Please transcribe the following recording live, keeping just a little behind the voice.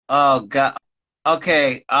Oh God.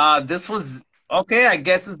 Okay. This was okay. I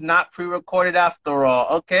guess it's not pre-recorded after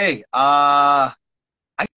all. Okay. I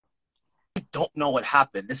don't know what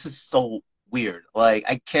happened. This is so weird. Like,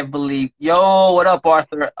 I can't believe. Yo, what up,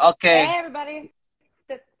 Arthur? Hey, Okay. everybody.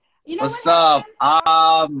 Th- You know what What's up?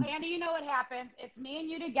 happens? Andy, you know what happens? It's me and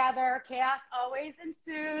you together. Chaos always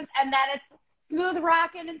ensues, and then it's smooth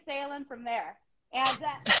rocking and sailing from there. And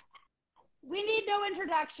we need no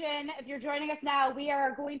introduction. If you're joining us now, we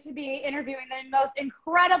are going to be interviewing the most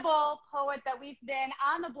incredible poet that we've been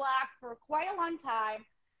on the block for quite a long time.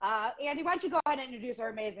 Andy, why don't you go ahead and introduce our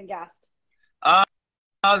amazing guest? Uh,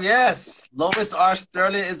 yes. Lois R.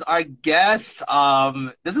 Sterling is our guest.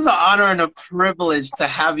 This is an honor and a privilege to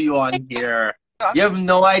have you on here. You have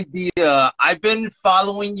no idea. I've been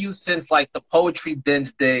following you since like the poetry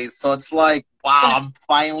binge days. So it's like, wow, I'm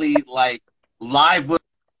finally like live with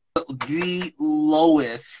the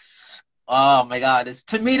Lois. Oh my God. It's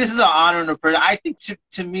to me, this is an honor and a privilege. I think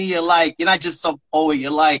to me, you're not just some poet.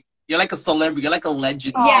 You're like a celebrity. You're like a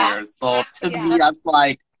legend Yeah, here. So to yeah, me, that's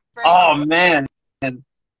like, oh man.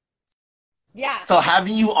 yeah. So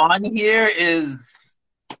having you on here is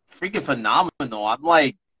freaking phenomenal. I'm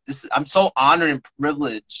like, I'm so honored and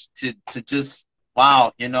privileged to just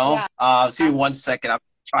wow, you know. Yeah. Excuse me 1 second. I'm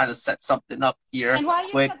trying to set something up here And while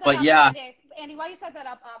you quick, set that but up, yeah. Andy, while you set that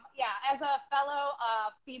up, yeah, as a fellow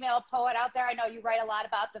female poet out there, I know you write a lot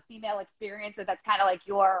about the female experience, and that's kind of like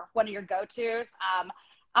your one of your go-tos.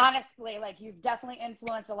 Honestly, like you've definitely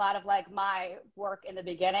influenced a lot of like my work in the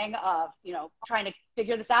beginning of trying to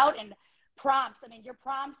figure this out and prompts. I mean, your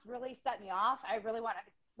prompts really set me off. I really want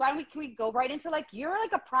to. Why don't we can we go right into like you're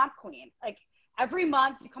like a prompt queen. Like every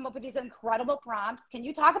month you come up with these incredible prompts. Can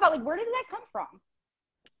you talk about like where did that come from?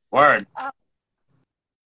 Word. Um,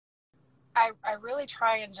 I really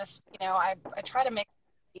try and just, I try to make it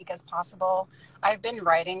as unique as possible. I've been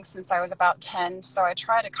writing since I was about 10, so I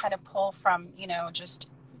try to kind of pull from, just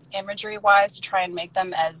imagery wise to try and make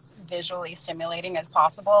them as visually stimulating as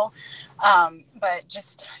possible. But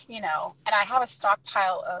just, and I have a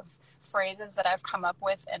stockpile of phrases that I've come up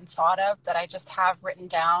with and thought of that I just have written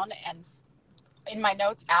down and in my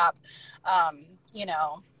notes app, um, you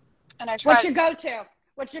know, and I What's try. your go-to?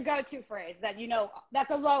 What's your go-to phrase that you know?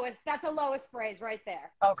 That's a lowest phrase right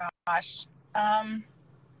there. Oh gosh. Um,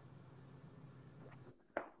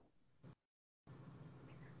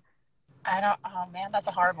 I don't. Oh man, that's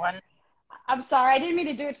a hard one. I'm sorry, I didn't mean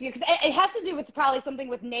to do it to you because it has to do with probably something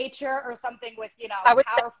with nature or something with I would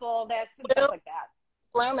say powerfulness and stuff bloom. like that.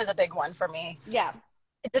 Bloom is a big one for me. Yeah.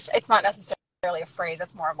 It's not necessarily a phrase;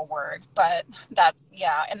 it's more of a word. But that's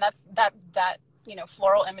yeah, and that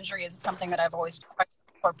floral imagery is something that I've always tried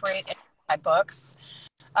to incorporate in my books.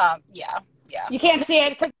 Yeah, yeah. You can't see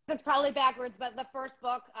it because it's probably backwards, but the first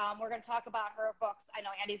book, we're going to talk about her books. I know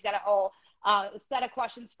Andy's got a whole set of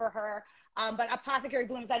questions for her. But Apothecary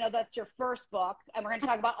Blooms, I know that's your first book, and we're going to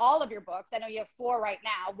talk about all of your books. I know you have four right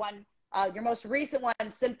now. One, your most recent one,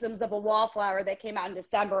 Symptoms of a Wallflower, that came out in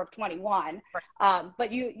December of 21.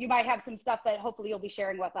 But you might have some stuff that hopefully you'll be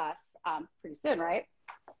sharing with us pretty soon, right?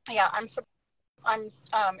 Yeah, I'm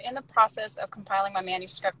in the process of compiling my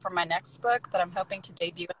manuscript for my next book that I'm hoping to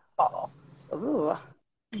debut in the fall. Ooh.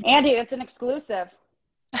 Andy, it's an exclusive.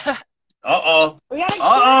 Uh-oh. We got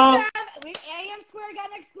Uh-oh. exclusive. AM Square got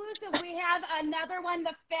an exclusive. We have another one,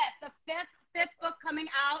 the fifth book coming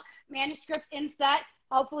out, manuscript inset,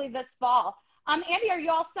 hopefully this fall. Andy, are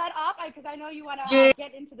you all set up? Because I know you want to Yeah,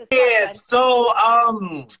 get into this yeah. question.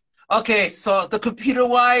 So, okay, so the computer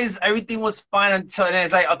wise, everything was fine until then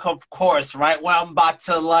it's like, of course, right? When I'm about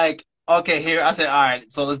to like, okay, here, I said, all right,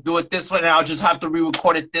 so let's do it this way, and I'll just have to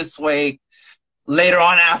re-record it this way later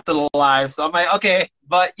on after the live. So I'm like, okay,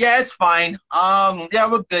 but yeah, it's fine. Yeah,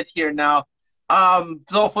 we're good here now.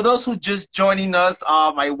 So for those who just joining us,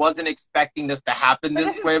 I wasn't expecting this to happen But this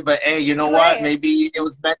this is way, but hey, you know what? great. Maybe it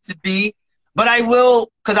was meant to be. But I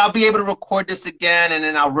will, because I'll be able to record this again and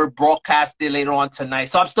then I'll rebroadcast it later on tonight.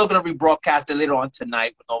 So I'm still gonna rebroadcast it later on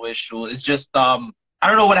tonight with no issue. It's just I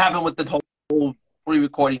don't know what happened with the whole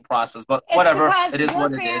pre-recording process, but It's whatever. because It is your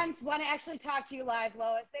what it is. fans want to actually talk to you live,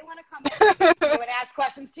 Lois. They want to come and speak to you and ask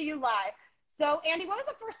questions to you live. So, Andy, what was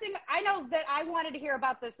the first thing I know that I wanted to hear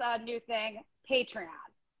about this new thing, Patreon?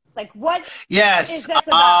 Like, what is Yes. this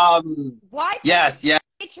about? Why Yes, yes,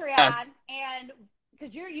 Patreon? yes. And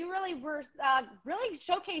because you really were really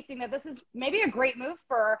showcasing that this is maybe a great move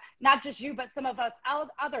for not just you, but some of us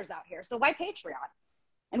others out here. So, why Patreon?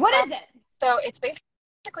 And what is it? So it's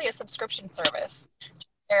basically a subscription service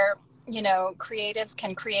where, creatives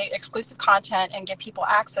can create exclusive content and give people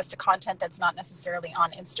access to content that's not necessarily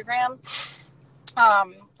on Instagram.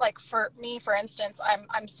 Like for me, for instance,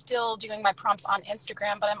 I'm still doing my prompts on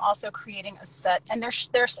Instagram, but I'm also creating a set, and there's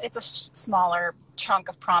it's a smaller chunk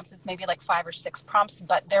of prompts. It's maybe like 5 or 6 prompts,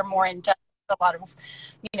 but they're more in depth, a lot of,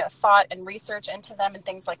 thought and research into them and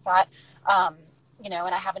things like that. Um, and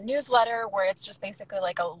I have a newsletter where it's just basically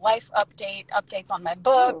like a life updates on my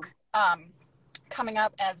book, coming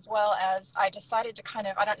up, as well as I decided to kind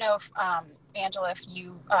of, I don't know if, Angela, if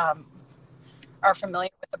you, are familiar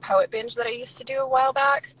with the Poet Binge that I used to do a while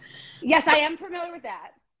back. Yes, I am familiar with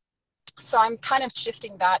that. So I'm kind of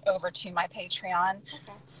shifting that over to my Patreon.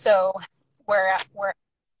 Okay. So where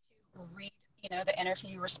read, the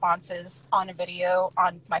interview responses on a video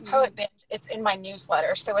on my Poet Binge, it's in my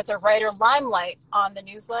newsletter. So it's a writer limelight on the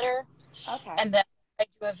newsletter. Okay. And then I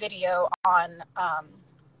do a video on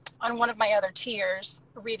one of my other tiers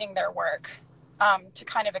reading their work, to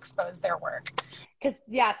kind of expose their work. Because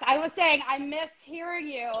yes, I was saying I miss hearing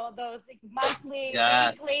you those monthly,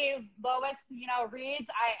 weekly Lois, reads.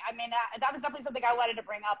 I mean that was definitely something I wanted to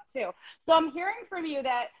bring up too. So I'm hearing from you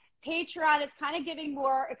that Patreon is kind of giving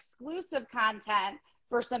more exclusive content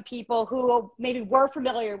for some people who maybe were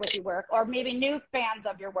familiar with your work, or maybe new fans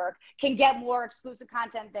of your work can get more exclusive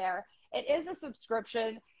content there. It is a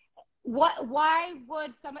subscription. Why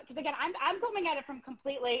would someone, because again, I'm coming at it from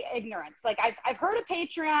completely ignorance. Like I've heard of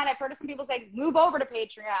Patreon. I've heard of some people say, move over to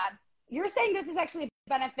Patreon. You're saying this is actually a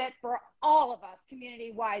benefit for all of us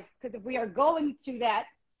community wise, because if we are going to that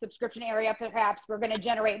subscription area, perhaps we're going to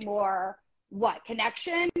generate more,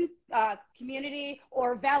 connection, community,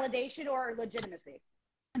 or validation, or legitimacy.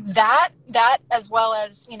 That as well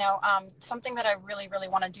as, something that I really, really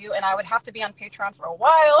want to do, and I would have to be on Patreon for a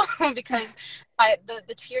while because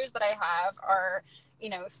the tiers that I have are, $3,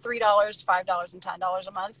 $5, and $10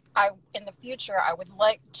 a month. In the future, I would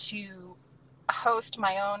like to host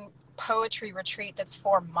my own poetry retreat that's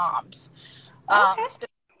for moms. Okay.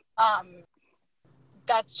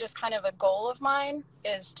 That's just kind of a goal of mine,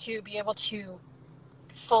 is to be able to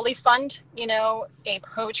fully fund, a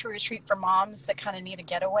poetry retreat for moms that kind of need a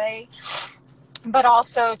getaway, but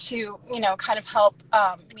also to, kind of help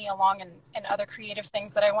me along in other creative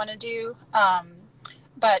things that I want to do.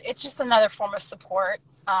 But it's just another form of support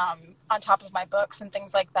on top of my books and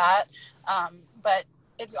things like that. But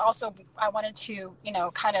it's also, I wanted to,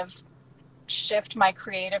 kind of shift my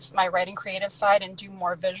writing creative side and do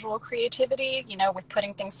more visual creativity, with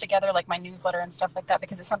putting things together like my newsletter and stuff like that,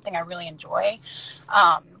 because it's something I really enjoy.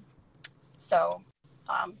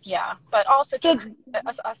 Yeah, but also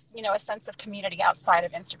a sense of community outside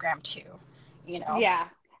of Instagram too, Yeah.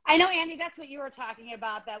 I know, Andy, that's what you were talking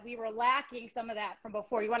about, that we were lacking some of that from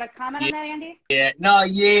before. You want to comment on that, Andy?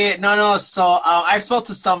 No. So I've spoke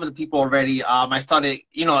to some of the people already. I started,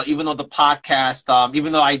 even though the podcast,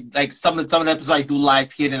 even though I like some of the episodes I do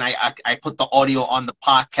live here, and I put the audio on the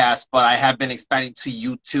podcast, but I have been expanding to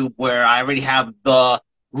YouTube, where I already have the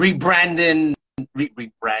rebranded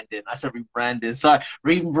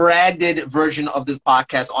version of this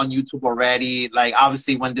podcast on YouTube already. Like,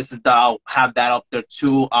 obviously, when this is done, I'll have that up there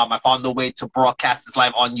too. I found a way to broadcast this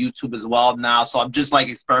live on YouTube as well now. So I'm just like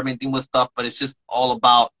experimenting with stuff, but it's just all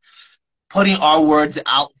about putting our words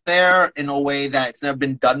out there in a way that it's never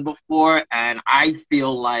been done before. And I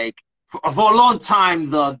feel like for a long time,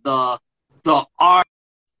 the art,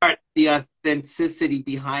 the authenticity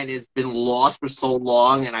behind it has been lost for so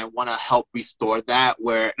long, and I want to help restore that.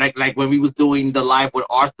 Where like when we was doing the live with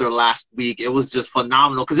Arthur last week, it was just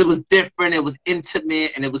phenomenal because it was different, it was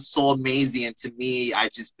intimate, and it was so amazing. And to me, I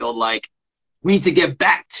just feel like we need to get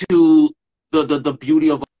back to the beauty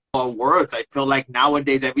of our words. I feel like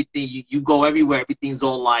nowadays everything you go everywhere, everything's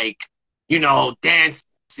all like, dancing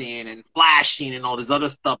and flashing and all this other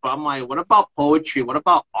stuff. But I'm like, what about poetry? What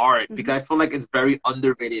about art? Because I feel like it's very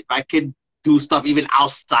underrated. If I could do stuff even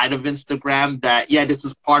outside of Instagram, that this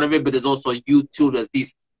is part of it, but there's also YouTube, there's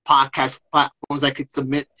these podcast platforms I could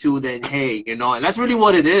submit to, then hey, and that's really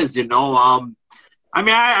what it is, I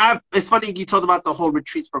mean, it's funny you talked about the whole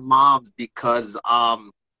retreats for moms, because I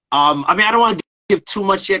mean, I don't want to give too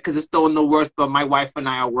much yet because it's still in the works, but my wife and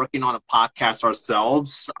I are working on a podcast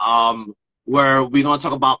ourselves, where we're going to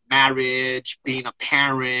talk about marriage, being a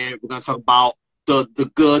parent. We're going to talk about the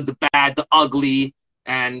good, the bad, the ugly,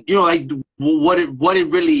 and like what it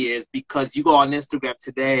really is. Because you go on Instagram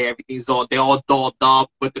today, they're all dolled up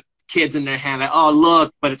with the kids in their hand, like, oh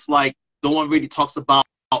look, but it's like no one really talks about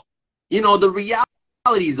the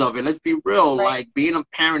realities of it. Let's be real, right. Like being a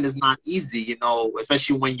parent is not easy,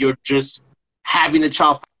 especially when you're just having a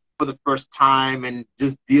child for the first time and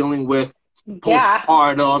just dealing with Yeah.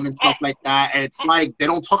 postpartum and And, stuff like that. And it's like they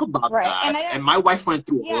don't talk about right. that. And And my wife went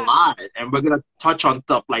through a yeah. lot, and we're gonna touch on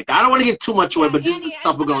stuff like that. I don't want to give too much away, Yeah, but this is the Andy, I stuff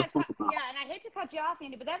just we're gonna want to, talk about. yeah, and I hate to cut you off,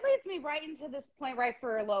 Andy, but that leads me right into this point right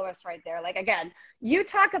for Lois right there. Like, again, you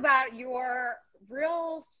talk about your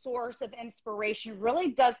real source of inspiration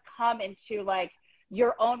really does come into like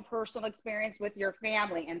your own personal experience with your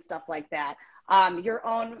family and stuff like that. Your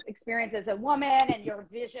own experience as a woman and your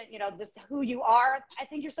vision, you know, this who you are. I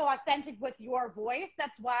think you're so authentic with your voice.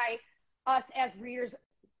 That's why us as readers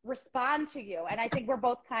respond to you. And I think we're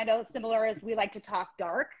both kind of similar as we like to talk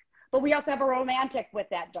dark, but we also have a romantic with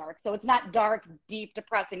that dark. So it's not dark, deep,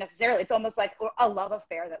 depressing necessarily. It's almost like a love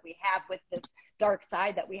affair that we have with this dark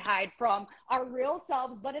side that we hide from our real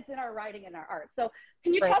selves, but it's in our writing and our art. So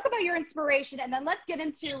can you talk about your inspiration? And then let's get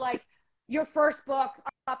into like your first book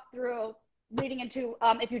up through leading into,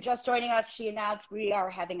 if you're just joining us, she announced we are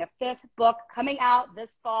having a 5th book coming out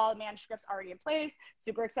this fall. Manuscript's already in place.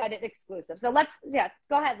 Super excited, exclusive. So let's,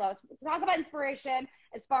 go ahead, Lois. Talk about inspiration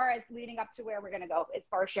as far as leading up to where we're going to go, as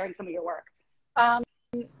far as sharing some of your work. I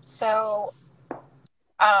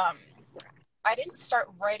didn't start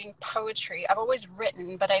writing poetry. I've always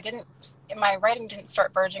written, but my writing didn't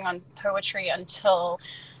start verging on poetry until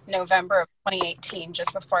November of 2018,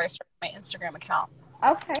 just before I started my Instagram account.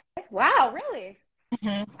 Okay. Wow, really?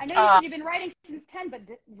 Mm-hmm. I know you said you've been writing since 10, but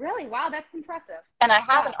really, wow, that's impressive. And I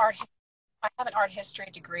have an art history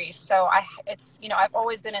degree, so I've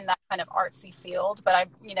always been in that kind of artsy field, but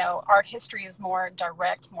art history is more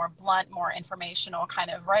direct, more blunt, more informational kind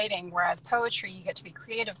of writing, whereas poetry, you get to be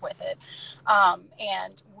creative with it.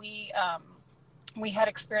 And we had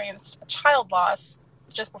experienced a child loss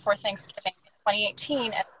just before Thanksgiving in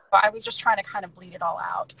 2018, and so I was just trying to kind of bleed it all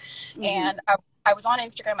out. Mm-hmm. And I was on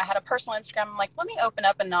Instagram. I had a personal Instagram. I'm like, let me open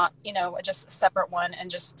up and not, just a separate one and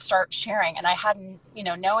just start sharing. And I had,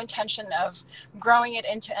 no intention of growing it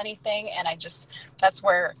into anything. And that's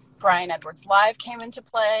where Brian Edwards Live came into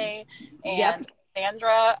play. And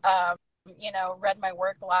Sandra, read my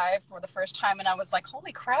work live for the first time. And I was like,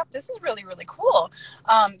 holy crap, this is really, really cool.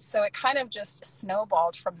 So it kind of just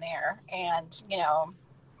snowballed from there. And,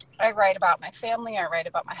 I write about my family. I write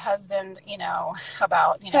about my husband,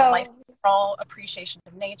 about, like, overall appreciation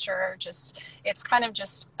of nature. It's kind of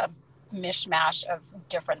just a mishmash of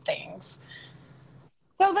different things.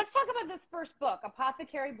 So let's talk about this first book,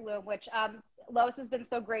 Apothecary Bloom, which Lois has been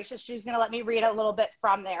so gracious. She's going to let me read a little bit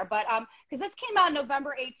from there. But because this came out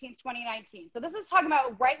November 18th, 2019. So this is talking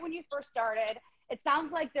about right when you first started. It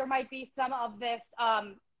sounds like there might be some of this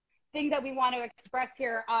thing that we want to express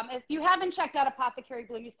here. If you haven't checked out Apothecary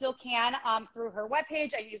Bloom, you still can through her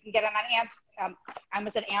webpage, and you can get it on I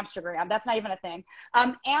almost said Amsterdam. That's not even a thing.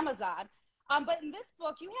 Amazon. But in this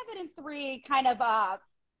book, you have it in 3 kind of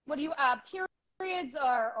periods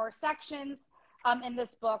or sections in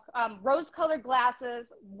this book. Rose-colored glasses,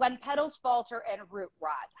 When Petals Falter, and Root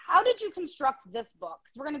Rot. How did you construct this book?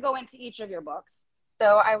 Because we're going to go into each of your books.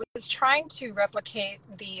 So I was trying to replicate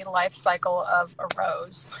the life cycle of a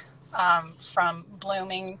rose. From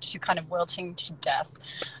blooming to kind of wilting to death.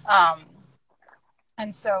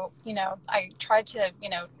 And so, I tried to,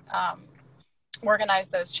 organize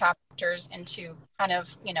those chapters into kind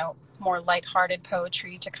of, more lighthearted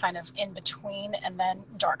poetry to kind of in between, and then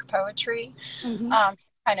dark poetry,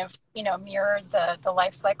 kind of, mirror the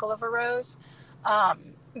life cycle of a rose.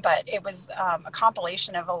 But it was a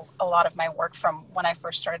compilation of a lot of my work from when I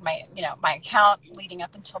first started my account leading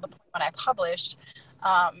up until the point when I published.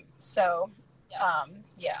 So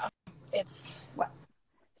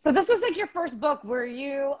this was like your first book. Were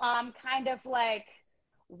you kind of like,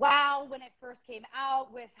 wow, when it first came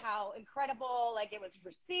out, with how incredible like it was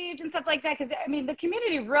received and stuff like that? Because I mean, the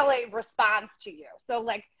community really responds to you. So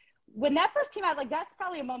like when that first came out, like that's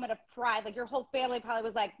probably a moment of pride. Like your whole family probably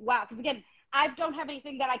was like, wow. Because again, I don't have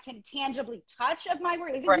anything that I can tangibly touch of my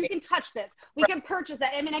work. Like, you can touch this. We can purchase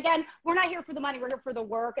that. I mean, again, we're not here for the money. We're here for the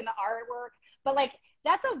work and the artwork. But like,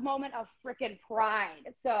 that's a moment of freaking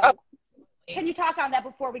pride. So can you talk on that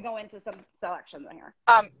before we go into some selections in here?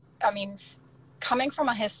 I mean, coming from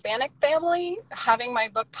a Hispanic family, having my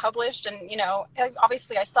book published, and,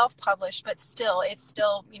 obviously I self-published, but still, it's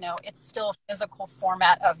still a physical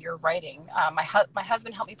format of your writing. My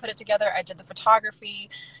husband helped me put it together. I did the photography.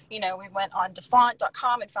 We went on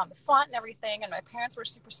defont.com and found the font and everything. And my parents were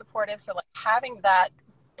super supportive. So like having that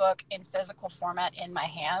book in physical format in my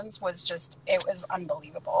hands it was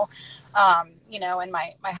unbelievable. And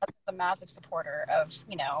my husband's a massive supporter of,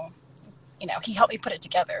 he helped me put it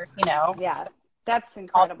together, Yeah, so that's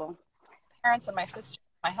incredible. My parents and my sister,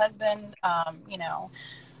 my husband,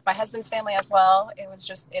 my husband's family as well. It was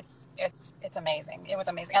just, it's amazing. It was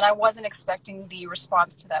amazing. And I wasn't expecting the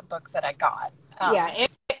response to that book that I got.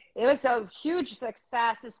 It was a huge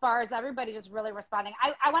success as far as everybody just really responding.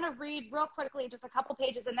 I want to read real quickly just a couple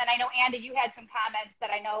pages, and then I know, Andy, you had some comments that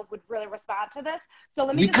I know would really respond to this. So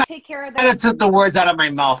let me just take care of that. You kind of took the words out of my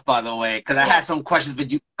mouth, by the way, because I had some questions,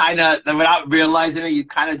 but you kind of, without realizing it, you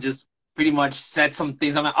kind of just pretty much said some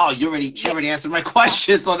things. I'm like, oh, she already answered my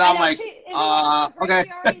question. So now I'm like, okay.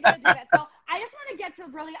 She already did do that. So I just want to get to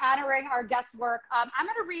really honoring our guest work. I'm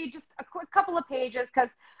going to read just a quick couple of pages because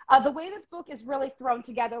the way this book is really thrown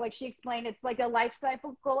together, like she explained, it's like a life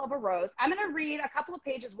cycle of a rose. I'm going to read a couple of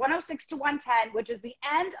pages, 106 to 110, which is the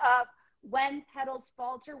end of When Petals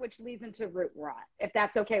Falter, which leads into Root Rot, if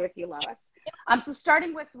that's okay with you, Lois. So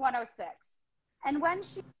starting with 106. And when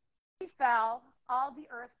she fell, all the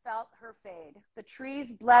earth felt her fade. The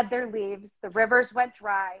trees bled their leaves, the rivers went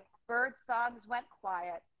dry, bird songs went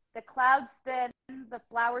quiet, the clouds thinned, the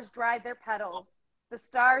flowers dried their petals, the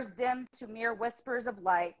stars dimmed to mere whispers of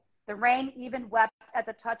light, the rain even wept at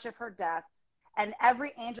the touch of her death, and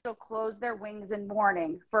every angel closed their wings in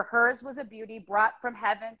mourning, for hers was a beauty brought from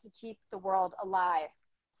heaven to keep the world alive.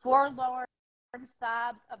 Forlorn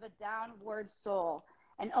sobs of a downward soul,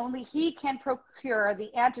 and only he can procure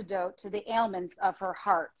the antidote to the ailments of her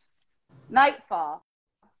heart. Nightfall.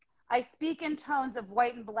 I speak in tones of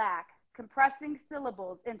white and black, compressing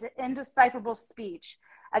syllables into indecipherable speech,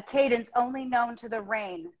 a cadence only known to the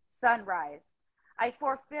rain. Sunrise. I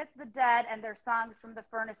forfeit the dead and their songs from the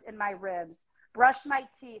furnace in my ribs, brush my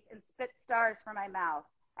teeth and spit stars from my mouth,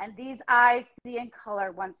 and these eyes see in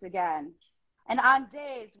color once again. And on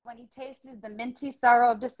days when he tasted the minty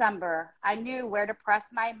sorrow of December, I knew where to press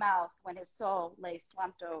my mouth when his soul lay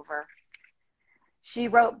slumped over. She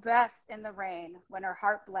wrote best in the rain when her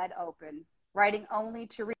heart bled open, writing only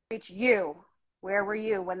to reach you. Where were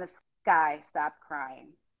you when the sky stopped crying?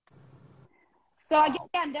 So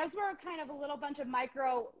again, those were kind of a little bunch of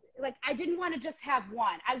micro, like I didn't want to just have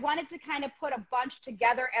one. I wanted to kind of put a bunch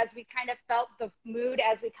together as we kind of felt the mood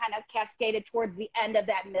as we kind of cascaded towards the end of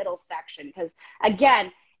that middle section. Because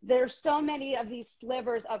again, there's so many of these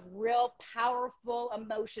slivers of real powerful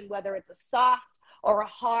emotion, whether it's a soft or a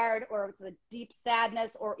hard, or it's a deep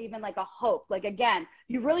sadness, or even like a hope. Like, again,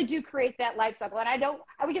 you really do create that life cycle. And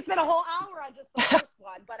we could spend a whole hour on just the first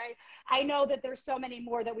one, but I know that there's so many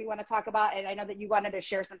more that we want to talk about. And I know that you wanted to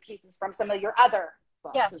share some pieces from some of your other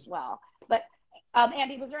books as well. But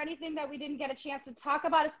Andy, was there anything that we didn't get a chance to talk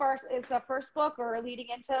about as far as the first book or leading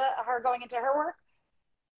into her going into her work?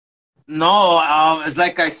 No, it's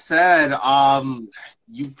like I said,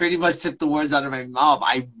 you pretty much took the words out of my mouth.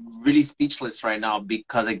 I'm really speechless right now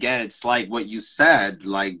because, again, it's like what you said,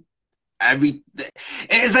 like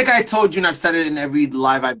it's like I told you, and I've said it in every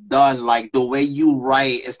live I've done, like the way you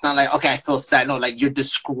write, it's not like, okay, I feel sad. No, like you're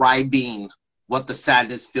describing what the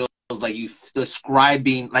sadness feels like. You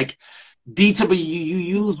describing like detail, but you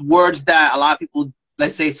use words that a lot of people,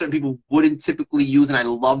 let's say certain people wouldn't typically use, and I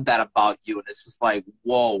love that about you. And it's just like,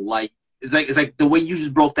 whoa, like it's like the way you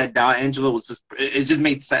just broke that down, Angela, was just, it just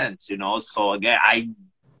made sense, you know. So again,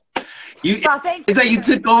 it's like you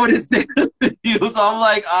took over this thing with you. So I'm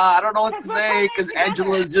like, I don't know what to say because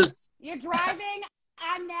Angela's just. You're driving,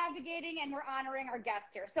 I'm navigating, and we're honoring our guest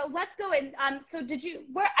here. So let's go in. So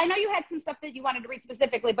I know you had some stuff that you wanted to read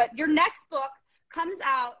specifically, but your next book comes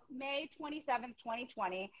out May 27th,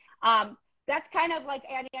 2020. That's kind of like,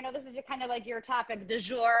 Andy, I know this is kind of like your topic du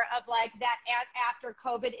jour of like that after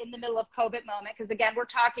COVID, in the middle of COVID moment. Because again, we're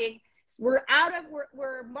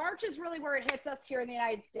March is really where it hits us here in the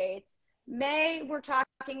United States. May, we're kind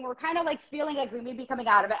of like feeling like we may be coming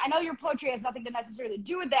out of it. I know your poetry has nothing to necessarily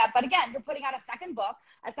do with that, but again, you're putting out a second book,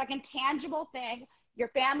 a second tangible thing. Your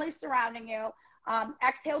family's surrounding you.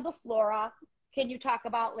 Exhale the Flora. Can you talk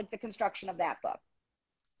about like the construction of that book?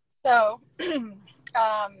 So,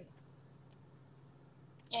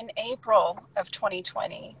 in April of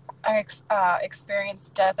 2020, I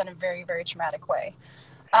experienced death in a very, very traumatic way.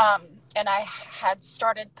 And I had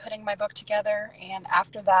started putting my book together. And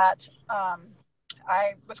after that,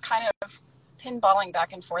 I was kind of pinballing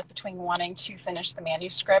back and forth between wanting to finish the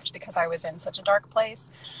manuscript because I was in such a dark place.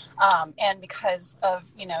 And because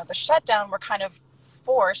of, the shutdown, we're kind of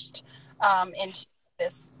forced into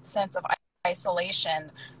this sense of isolation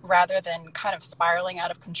rather than kind of spiraling out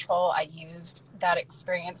of control. I used that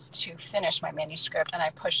experience to finish my manuscript, and I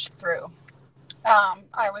pushed through.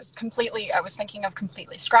 I was thinking of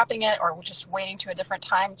completely scrapping it or just waiting to a different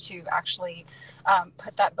time to actually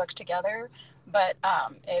put that book together. But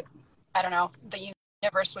I don't know, the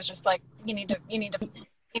universe was just like, you need to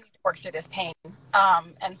work through this pain.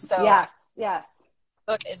 And so yes.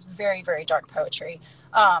 book is very, very dark poetry.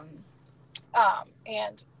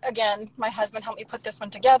 And again, my husband helped me put this one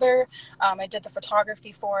together. I did the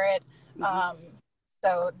photography for it.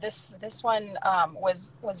 So this one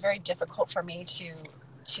was very difficult for me to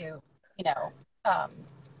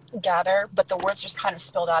gather, but the words just kind of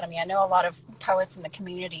spilled out of me. I know a lot of poets in the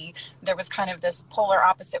community, there was kind of this polar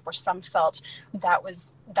opposite where some felt that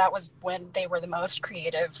was when they were the most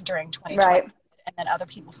creative during 2020. Right. And then other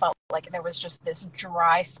people felt like there was just this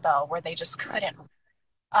dry spell where they just couldn't.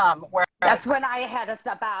 That's when I had to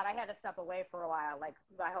step out. I had to step away for a while. Like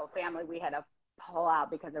my whole family, we had to pull out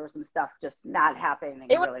because there was some stuff just not happening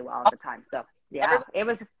really well at the time. So yeah, it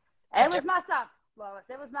was messed up, Lois.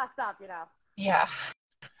 It was messed up, you know. Yeah.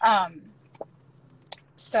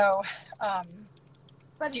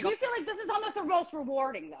 But do you feel like this is almost the most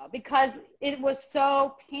rewarding though, because it was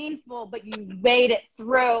so painful, but you made it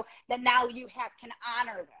through, that now you can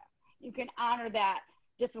honor that. You can honor that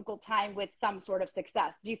difficult time with some sort of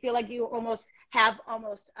success. Do you feel like you almost have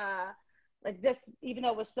like this, even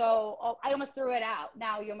though it was so, I almost threw it out,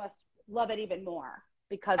 now you must love it even more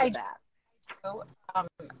because of that?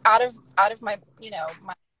 Out of my,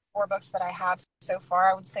 my 4 books that I have so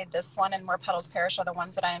far, I would say this one and More Petals Perish are the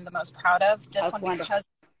ones that I am the most proud of. This one, wonderful. Because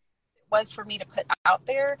it was for me to put out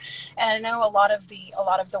there, and I know a lot of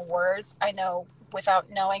the words, I know without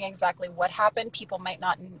knowing exactly what happened, people might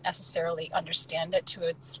not necessarily understand it to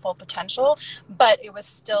its full potential, but it was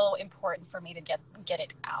still important for me to get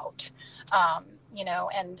it out.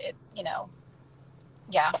 And it,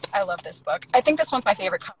 yeah, I love this book. I think this one's my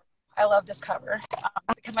favorite cover. I love this cover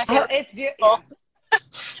because my favorite. It's beautiful.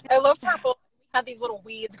 I love purple. We had these little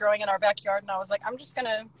weeds growing in our backyard, and I was like, I'm just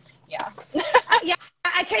gonna, yeah. Yeah.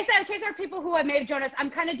 In case there are people who may have joined us, I'm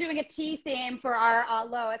kind of doing a tea theme for our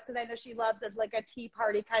Lois, because I know she loves it, like a tea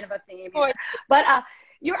party kind of a theme. But are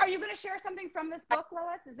you going to share something from this book,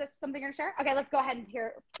 Lois? Is this something you're going to share? Okay, let's go ahead and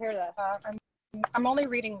hear this. I'm only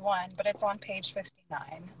reading one, but it's on page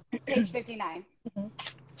 59. Page 59.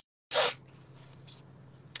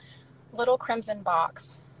 Little crimson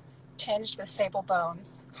box, tinged with sable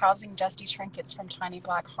bones, housing dusty trinkets from tiny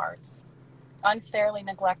black hearts. Unfairly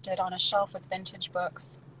neglected on a shelf with vintage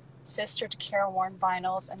books, sister to careworn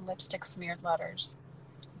vinyls and lipstick-smeared letters.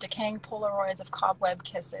 Decaying Polaroids of cobweb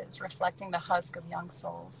kisses reflecting the husk of young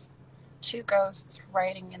souls. 2 ghosts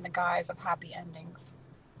writing in the guise of happy endings.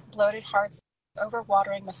 Bloated hearts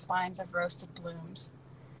overwatering the spines of roasted blooms.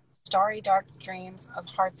 Starry dark dreams of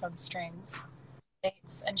hearts on strings.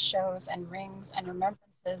 Dates and shows and rings and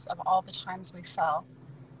remembrances of all the times we fell.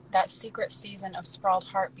 That secret season of sprawled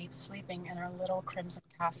heartbeats sleeping in our little crimson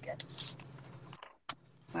casket.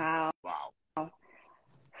 Wow.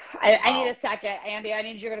 I need a second. Andy, I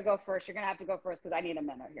need you to go first. You're going to have to go first because I need a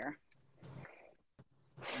minute here.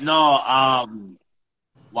 No,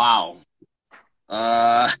 wow.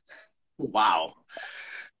 Wow.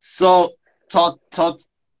 So,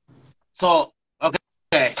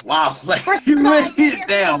 okay, wow. Like, you really,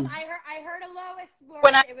 damn. I heard a Lois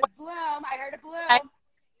word. It was bloom. I heard a bloom.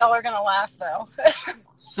 Y'all are going to laugh, though.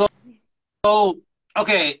 So,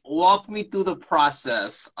 okay, walk me through the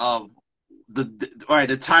process of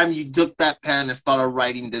the time you took that pen and started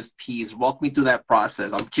writing this piece. Walk me through that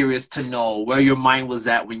process. I'm curious to know where your mind was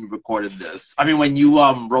at when you recorded this. I mean, when you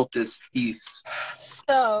wrote this piece.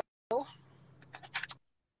 So,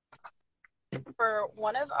 for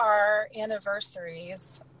one of our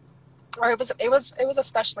anniversaries, or it was a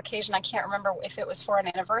special occasion. I can't remember if it was for an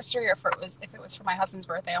anniversary or if it was for my husband's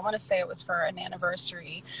birthday. I want to say it was for an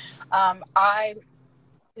anniversary. I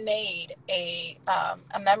made a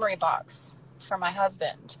memory box for my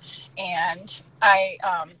husband, and I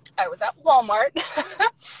was at Walmart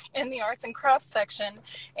in the arts and crafts section,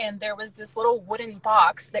 and there was this little wooden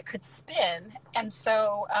box that could spin. And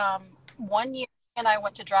so one year and I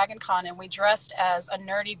went to Dragon Con, and we dressed as a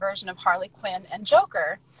nerdy version of Harley Quinn and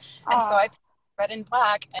Joker. And so I put red and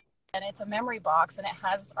black, and it's a memory box, and it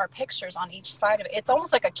has our pictures on each side of it. It's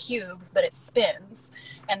almost like a cube, but it spins.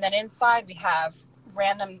 And then inside we have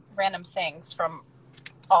random things from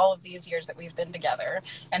all of these years that we've been together.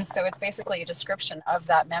 And so it's basically a description of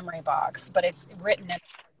that memory box, but it's written in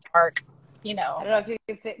dark, I don't know if you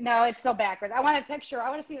can see. No, it's so backwards. I want a picture. I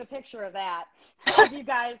want to see the picture of that of you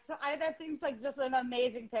guys. So that seems like just an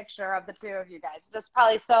amazing picture of the two of you guys. Just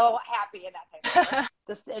probably so happy in that picture.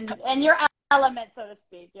 Just in your element, so to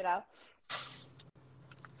speak, But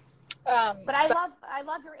I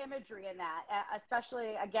love your imagery in that,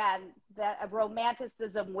 especially again that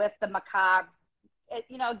romanticism with the macabre.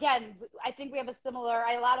 Again, I think we have a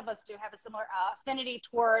lot of us do have a similar affinity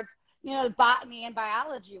towards botany and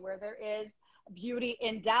biology, where there is beauty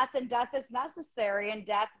in death, and death is necessary, and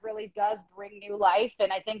death really does bring new life.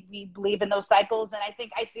 And I think we believe in those cycles. And I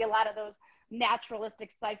think I see a lot of those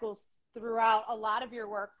naturalistic cycles throughout a lot of your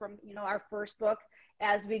work from, you know, our first book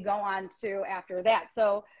as we go on to after that.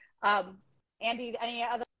 So, Andy, any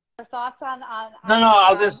other thoughts on No, no,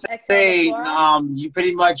 I'll just Exhale say, the Flora? you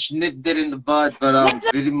pretty much nipped it in the bud, but Nipped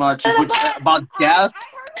it pretty much in is the what bud. about I death.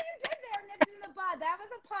 heard what you did there, nipped it in the bud. That was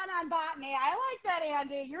a pun on botany. I like that,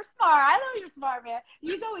 Andy. You're smart. I know you're smart, man.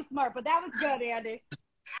 He's always smart, but that was good, Andy.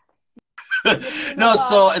 No,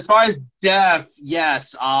 so as far as death,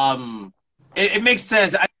 yes, it makes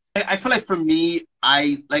sense. I feel like for me,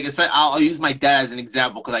 I like, especially, I'll use my dad as an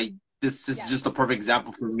example because this is just a perfect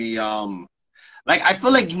example for me. Like I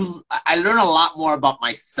feel like I learn a lot more about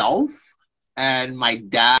myself and my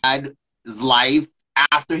dad's life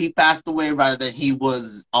after he passed away rather than he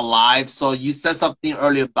was alive. So you said something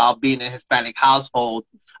earlier about being in a Hispanic household.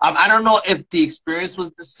 I don't know if the experience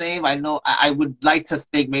was the same. I know I would like to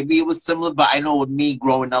think maybe it was similar, but I know with me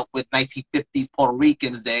growing up with 1950s Puerto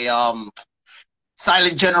Ricans, they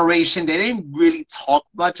silent generation, they didn't really talk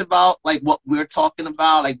much about like what we're talking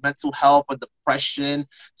about, like mental health or depression.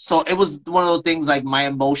 So it was one of those things like my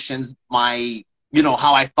emotions, my, you know,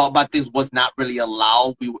 how I felt about things was not really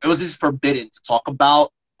allowed. It was just forbidden to talk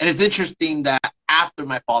about. And it's interesting that after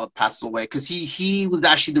my father passed away, because he was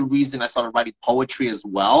actually the reason I started writing poetry as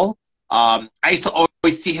well. I used to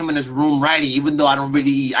always see him in his room writing, even though I didn't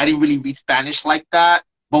really read Spanish like that.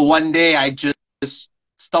 But one day I just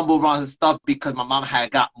stumbled around his stuff because my mom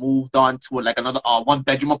had got moved on to like another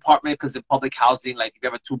 1-bedroom apartment, because in public housing, like if you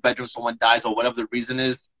have a 2-bedroom, someone dies or whatever the reason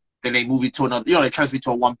is, then they move you to another, you know, they transfer you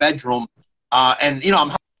to a 1-bedroom. And, you know,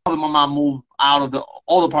 I'm helping my mom move out of the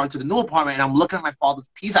old apartment to the new apartment, and I'm looking at my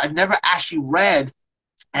father's piece I'd never actually read.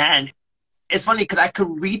 And it's funny because I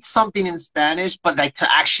could read something in Spanish, but like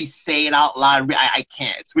to actually say it out loud, I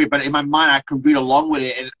can't. It's weird, but in my mind, I could read along with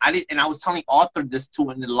it. And I was telling Arthur this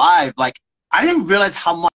too in the live, like, I didn't realize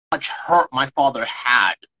how much hurt my father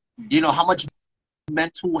had, you know, how much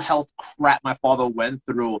mental health crap my father went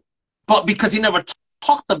through. But because he never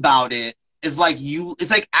talked about it, it's like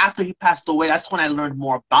after he passed away, that's when I learned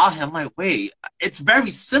more about him. I'm like, wait, it's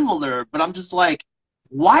very similar, but I'm just like,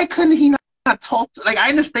 why couldn't he not talk to, like, I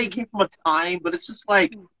understand he came from a time, but it's just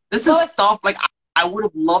like, this is stuff like I would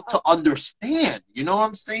have loved to understand. You know what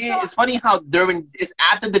I'm saying? It's funny how it's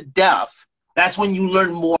after the death, that's when you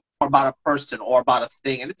learn more about a person or about a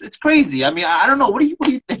thing, and it's crazy. I mean, I don't know. What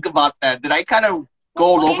do you think about that? Did I kind of go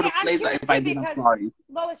all over the place? If I did, I'm sorry.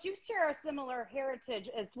 Lois, you share a similar heritage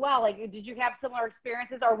as well. Like, did you have similar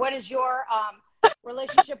experiences, or what is your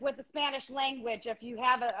relationship with the Spanish language, if you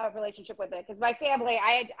have a relationship with it? Because my family,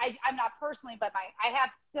 I'm not personally, but I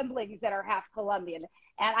have siblings that are half Colombian,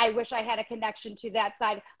 and I wish I had a connection to that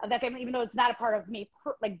side of that family, even though it's not a part of me,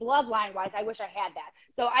 like bloodline wise. I wish I had that.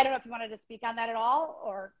 So I don't know if you wanted to speak on that at all,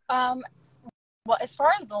 or. Well, as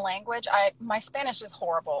far as the language, my Spanish is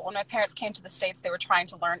horrible. When my parents came to the States, they were trying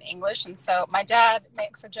to learn English. And so my dad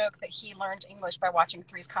makes a joke that he learned English by watching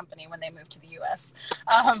Three's Company when they moved to the U.S.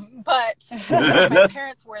 But my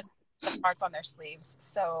parents wear the hearts on their sleeves.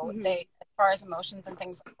 So they, as far as emotions and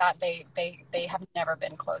things like that, they have never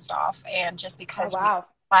been closed off. And just because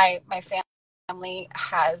my family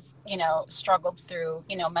has, you know, struggled through,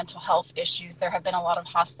 you know, mental health issues, there have been a lot of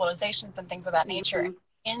hospitalizations and things of that nature.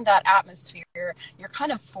 In that atmosphere, you're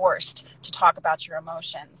kind of forced to talk about your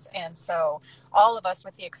emotions. And so all of us,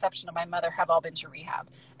 with the exception of my mother, have all been to rehab.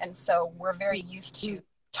 And so we're very used to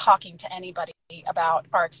talking to anybody about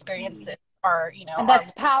our experiences, you know. And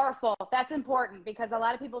that's powerful. That's important, because a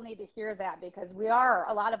lot of people need to hear that, because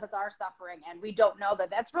a lot of us are suffering and we don't know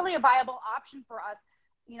that that's really a viable option for us,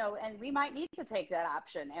 you know, and we might need to take that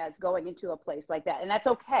option as going into a place like that. And that's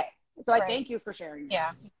okay. So I thank you for sharing that.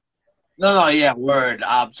 Yeah. No, yeah, word.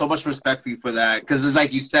 So much respect for you for that, because it's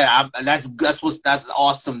like you said, that's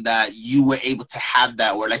awesome that you were able to have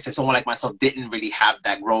that. Where, like I said, someone like myself didn't really have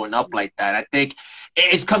that growing up like that. I think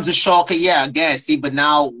it comes to show, okay, yeah, again, see, but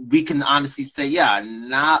now we can honestly say, yeah,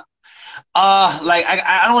 not like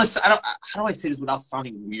I don't want to. How do I say this without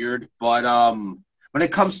sounding weird? But when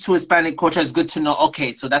it comes to Hispanic culture, it's good to know,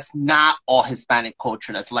 okay, so that's not all Hispanic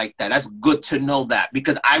culture that's like that. That's good to know that,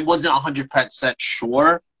 because I wasn't 100%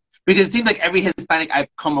 sure. Because it seems like every Hispanic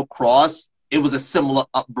I've come across, it was a similar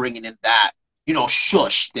upbringing in that, you know,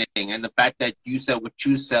 shush thing. And the fact that you said what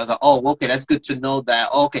you said, I was like, oh, okay, that's good to know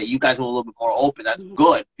that, okay, you guys are a little bit more open. That's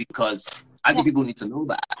good, because I think people need to know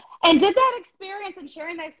that. And did that experience and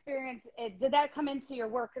sharing that experience, did that come into your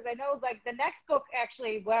work? Because I know, like, the next book,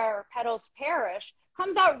 actually, where Petals Perish,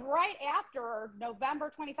 comes out right after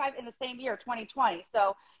November 25 in the same year, 2020.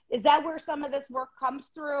 So is that where some of this work comes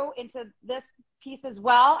through into this piece as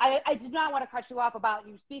well? I did not want to cut you off about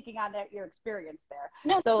you speaking on your experience there.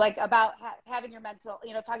 No. So like about having your mental,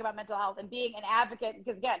 talking about mental health and being an advocate,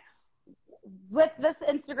 because again, with this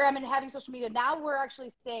Instagram and having social media, now we're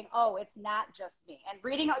actually saying, oh, it's not just me. And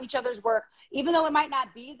reading each other's work, even though it might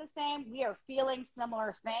not be the same, we are feeling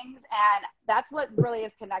similar things. And that's what really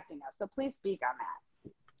is connecting us. So please speak on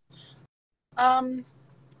that.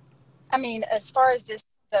 I mean, as far as this,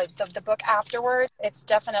 the book afterwards, it's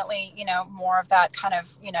definitely, more of that kind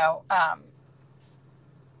of,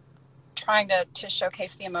 trying to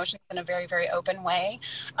showcase the emotions in a very, very open way.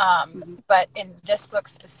 But in this book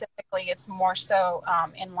specifically, it's more so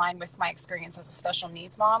in line with my experience as a special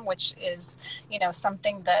needs mom, which is,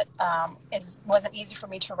 something that wasn't easy for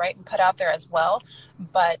me to write and put out there as well.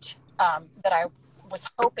 But that I was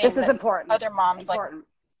hoping this is that important. Other moms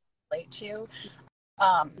relate to,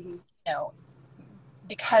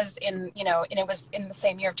 because and it was in the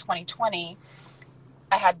same year of 2020,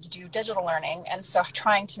 I had to do digital learning. And so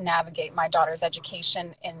trying to navigate my daughter's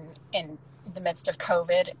education in the midst of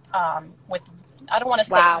COVID with, I don't want to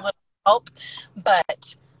say little help,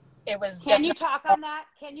 but it was Can you talk on that?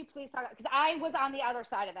 Can you please talk? Because I was on the other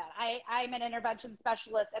side of that. I'm an intervention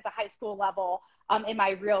specialist at the high school level in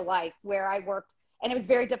my real life where I worked. And it was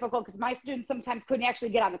very difficult because my students sometimes couldn't actually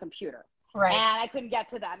get on the computer. Right. And I couldn't get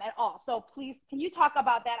to them at all. So please, can you talk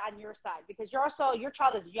about that on your side? Because your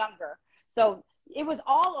child is younger. So it was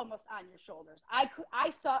all almost on your shoulders. I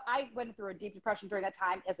went through a deep depression during that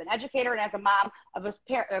time as an educator and as a mom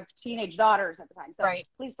of teenage daughters at the time. So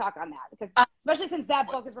please talk on that, because especially since that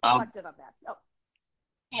book is reflective of that. Oh.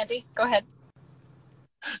 Andy, go ahead.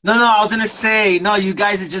 No, I was gonna say, no, you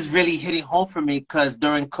guys are just really hitting home for me, because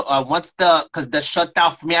during because the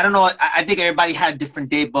shutdown for me, I don't know, I think everybody had a different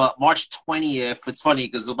day, but March 20th, it's funny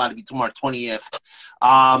because it's about to be tomorrow, 20th.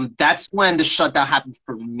 That's when the shutdown happened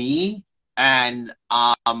for me. And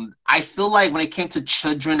I feel like when it came to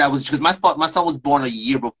children, that was because my son was born a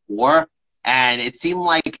year before, and it seemed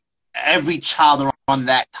like every child around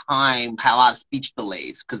that time had a lot of speech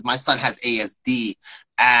delays because my son has ASD,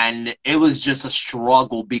 and it was just a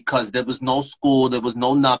struggle because there was no school, there was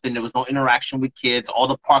no nothing, there was no interaction with kids, all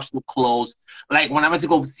the parks were closed. Like when I went to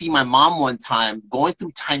go see my mom one time, going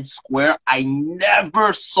through Times Square, I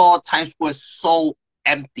never saw Times Square so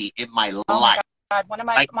empty in my life. God, one of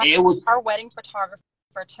our wedding photographer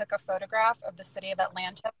took a photograph of the city of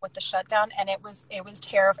Atlanta with the shutdown, and it was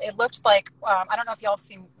terrifying. It looked like I don't know if y'all have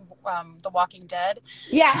seen The Walking Dead.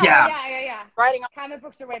 Yeah. Writing on comic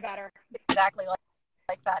books are way better. Exactly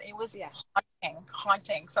like that. It was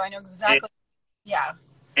haunting. So I know exactly.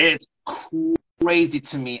 It's crazy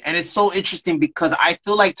to me, and it's so interesting because I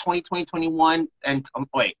feel like 2020, 2021, and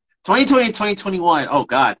 2020, 2021. Oh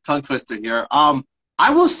God, tongue twister here. I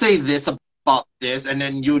will say this about this, and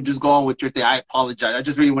then you just go on with your thing. I apologize. I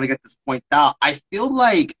just really want to get this point out. I feel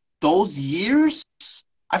like those years,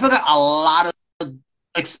 I feel like a lot of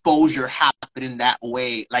exposure happened in that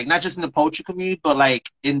way. Like not just in the poetry community, but like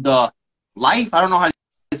in the life. I don't know how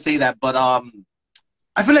to say that, but I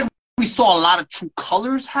feel like we saw a lot of true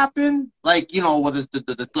colors happen. Like, whether it's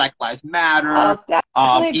the Black Lives Matter,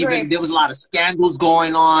 even there was a lot of scandals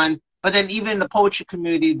going on. But then even in the poetry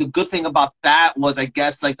community, the good thing about that was, I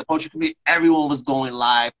guess, like the poetry community, everyone was going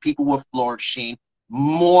live. People were flourishing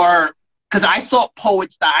more. Because I saw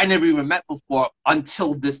poets that I never even met before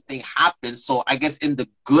until this thing happened. So I guess in the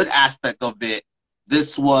good aspect of it,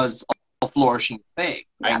 this was a flourishing thing,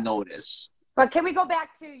 I noticed. But can we go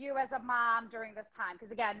back to you as a mom during this time?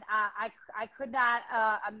 Because again, I could not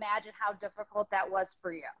imagine how difficult that was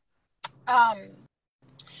for you.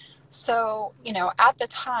 So, at the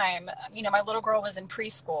time, my little girl was in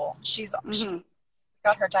preschool. She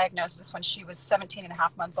got her diagnosis when she was 17 and a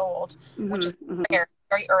half months old, which is very,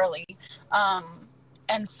 very early.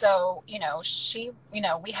 And so,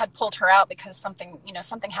 we had pulled her out because something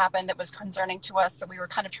happened that was concerning to us. So we were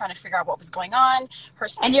kind of trying to figure out what was going on.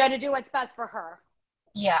 And you had to do what's best for her.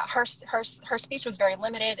 Yeah, her speech was very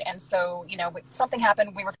limited. And so, something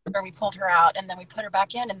happened, we pulled her out, and then we put her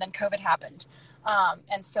back in, and then COVID happened.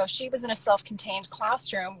 And so she was in a self-contained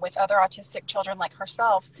classroom with other autistic children like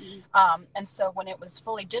herself. And so when it was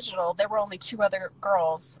fully digital, there were only 2 other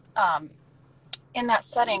girls in that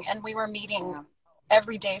setting, and we were meeting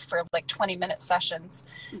every day for like 20-minute sessions.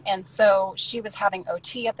 And so she was having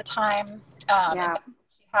OT at the time. And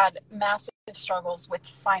she had massive struggles with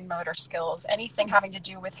fine motor skills, anything having to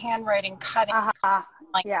do with handwriting, cutting,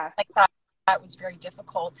 like that was very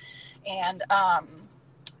difficult. And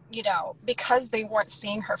you know, because they weren't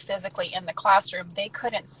seeing her physically in the classroom, they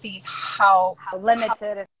couldn't see how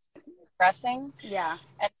limited progressing. Yeah.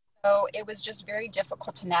 And so it was just very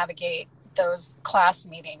difficult to navigate those class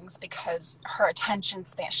meetings because her attention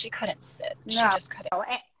span, she couldn't sit. No. She just couldn't.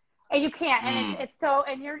 And you can't. And it's so,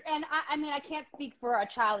 and I mean, I can't speak for a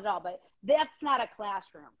child at all, but that's not a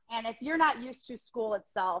classroom. And if you're not used to school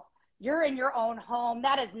itself, you're in your own home.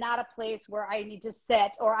 That is not a place where I need to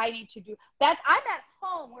sit or I need to do that. I'm at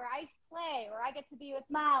home where I play, or I get to be with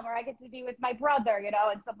mom, or I get to be with my brother, you know,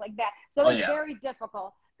 and stuff like that. So it's very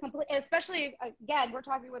difficult, especially, again, we're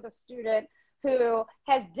talking with a student who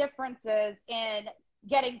has differences in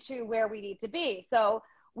getting to where we need to be. So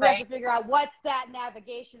we have to figure out what's that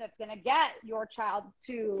navigation that's going to get your child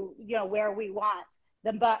to, you know, where we want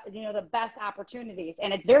the best opportunities.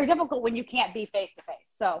 And it's very difficult when you can't be face to face.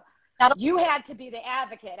 So you had to be the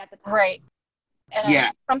advocate at the time. Right.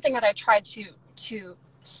 And something that I tried to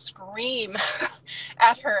scream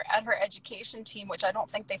at her education team, which I don't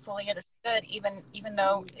think they fully understood, even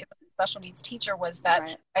though it was a special needs teacher, was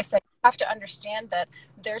that I said, you have to understand that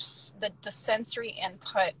there's the sensory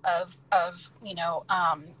input of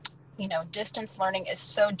distance learning is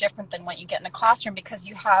so different than what you get in a classroom, because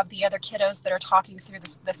you have the other kiddos that are talking through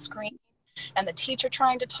the screen and the teacher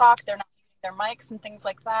trying to talk. They're not using their mics and things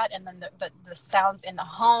like that. And then the sounds in the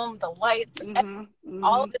home, the lights,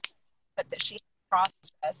 all of this that she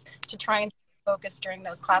process to try and focus during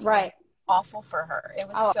those classes was awful for her. It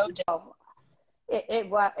was so difficult.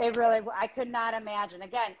 It really, I could not imagine,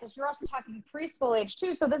 again, because you're also talking preschool age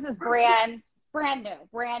too. So this is brand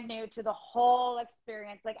new to the whole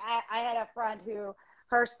experience. Like I had a friend who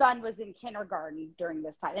her son was in kindergarten during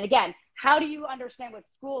this time. And again, how do you understand what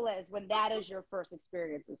school is when that is your first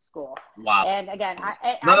experience at school? Wow. And again,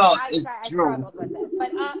 I struggled with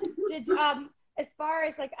it. But as far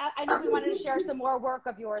as like, I know we wanted to share some more work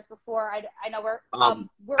of yours before. I know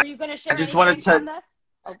were you going to share? I just wanted to. On this?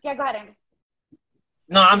 Oh, yeah, go ahead, Andy.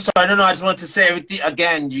 No, I'm sorry. No, I just wanted to say everything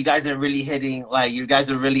again. You guys are really hitting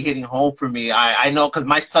home for me. I know, because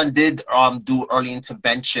my son did do early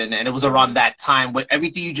intervention, and it was around that time. With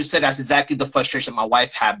everything you just said, that's exactly the frustration my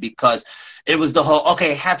wife had, because it was the whole,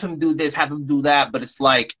 okay, have him do this, have him do that, but it's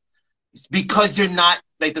like, it's because you're not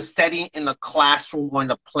like the setting in the classroom or in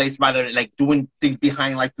the place, rather like doing things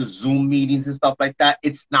behind like the Zoom meetings and stuff like that.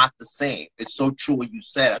 It's not the same. It's so true what you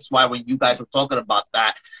said. That's why when you guys were talking about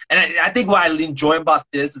that, and I think what I enjoy about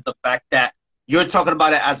this is the fact that you're talking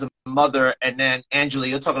about it as a mother, and then Angela,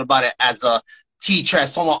 you're talking about it as a teacher,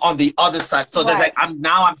 as someone on the other side. So there's like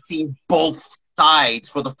I'm seeing both sides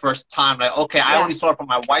for the first time. Like, okay, I only saw it from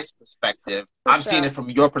my wife's perspective. I'm seeing it from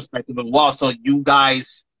your perspective as well. So you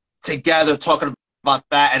guys together talking about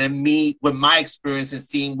that, and then me with my experience and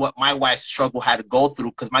seeing what my wife's struggle had to go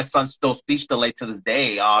through, because my son's still speech delayed to this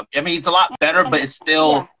day. I mean, it's a lot better, but it's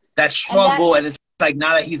still that struggle. And it's like,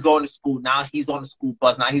 now that he's going to school, now he's on the school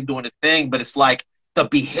bus, now he's doing the thing, but it's like the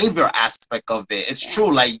behavior aspect of it. It's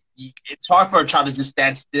true. Like, it's hard for a child to just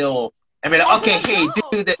stand still. I mean, okay, hey,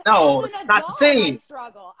 do that. No, it's not the same. I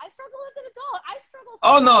struggle as an adult. I struggle.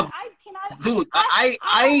 Oh no, I cannot. Dude,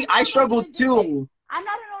 I struggle too. I'm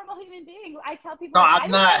not a normal human being. I tell people no, I I'm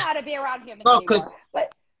don't not. know how to be around humans no, anymore.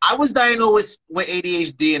 But I was diagnosed with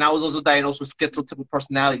ADHD, and I was also diagnosed with schizotypal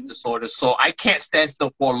personality disorder. So I can't stand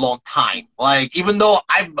still for a long time. Like, even though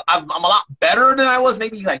I'm a lot better than I was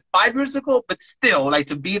maybe like 5 years ago, but still, like,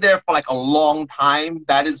 to be there for like a long time,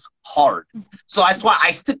 that is hard. So that's why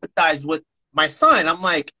I sympathize with my son. I'm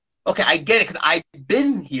like, okay, I get it, because I've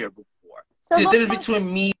been here before. So the difference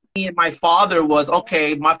between me and my father was,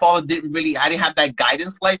 okay, my father I didn't have that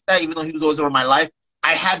guidance like that, even though he was always over my life.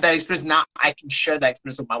 I had that experience. Now I can share that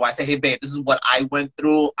experience with my wife. Say, hey, babe, this is what I went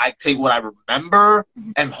through. I tell you what I remember,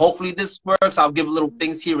 and hopefully this works. I'll give little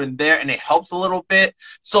things here and there, and it helps a little bit.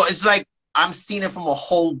 So it's like I'm seeing it from a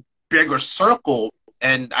whole bigger circle.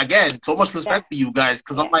 And again, so much respect for you guys,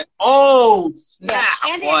 because I'm like, oh, snap.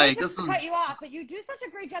 Andy, like, this is cut you off, but you do such a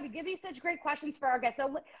great job. You give me such great questions for our guests.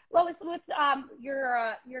 So, Lois, with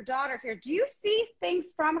your daughter here, do you see things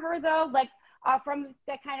from her, though, like from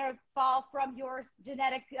that kind of fall from your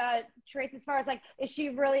genetic traits, as far as like, is she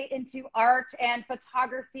really into art and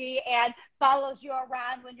photography and follows you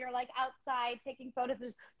around when you're like outside taking photos?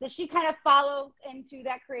 Does she kind of follow into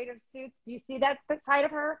that creative suits? Do you see that side of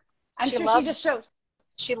her? She just shows.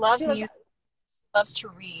 She loves music, loves to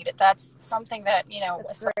read. That's something that, you know,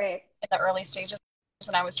 in the early stages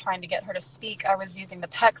when I was trying to get her to speak, I was using the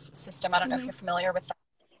PECS system. I don't know if you're familiar with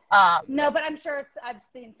that. No, but I'm sure I've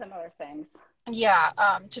seen some other things. Yeah,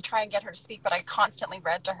 to try and get her to speak, but I constantly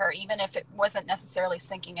read to her, even if it wasn't necessarily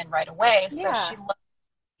sinking in right away. So she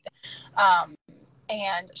loved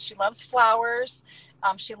and she loves flowers.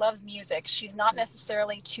 She loves music. She's not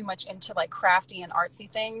necessarily too much into like crafty and artsy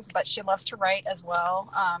things, but she loves to write as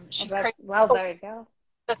well. She's crazy. Well, there you go.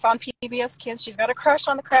 That's on PBS Kids. She's got a crush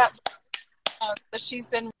on the craft. So she's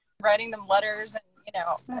been writing them letters,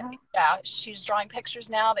 and yeah, she's drawing pictures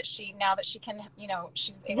now that she can,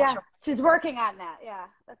 she's able to. She's working on that. Yeah,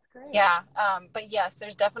 that's great. Yeah, but yes,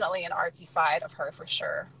 there's definitely an artsy side of her for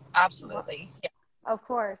sure. Absolutely. Yeah. Of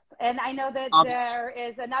course. And I know that there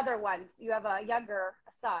is another one. You have a younger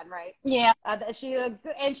son, right? Yeah. She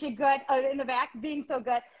good in the back, being so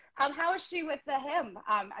good. How is she with him?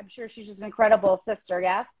 I'm sure she's just an incredible sister.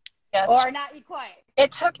 Yes. Yes. Or not quite.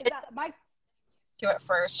 It took to at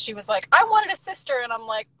first. She was like, I wanted a sister, and I'm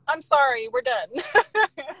like, I'm sorry, we're done.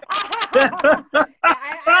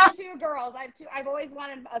 I have two girls. I've always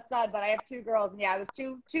wanted a son, but I have two girls, and yeah, it was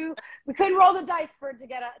too. We couldn't roll the dice for it to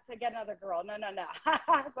get another girl. No.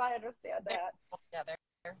 So I understand that. Yeah,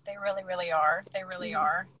 they really are. They really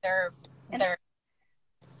are. They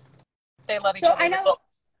love each other. I know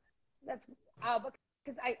that's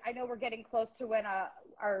because I know we're getting close to when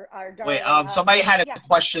our darling, wait, somebody had a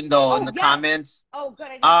question though in the comments. Oh,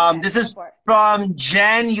 good. This is from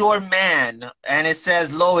Jen, your man, and it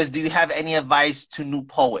says, Lois, do you have any advice to new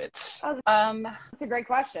poets? That's a great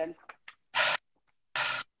question.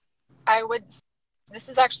 This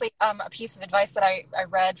is actually a piece of advice that I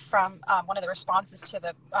read from one of the responses to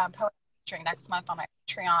the poet featuring next month on my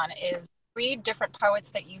Patreon is read different poets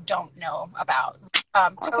that you don't know about.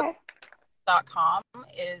 Poet.com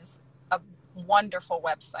is a wonderful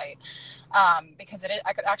website because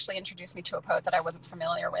I could actually introduce me to a poet that I wasn't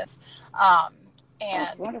familiar with,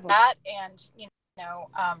 and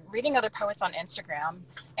reading other poets on Instagram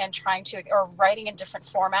and or writing in different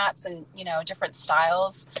formats and different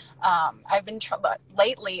styles.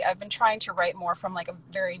 Lately I've been trying to write more from like a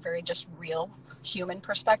very, very just real human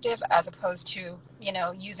perspective, as opposed to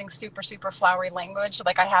using super flowery language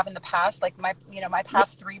like I have in the past. Like my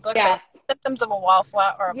past 3 books. Yes. Symptoms of a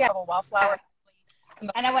Wallflower of a Wallflower.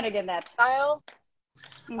 And I want to get that style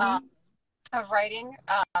of writing,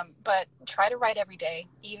 but try to write every day,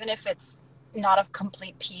 even if it's not a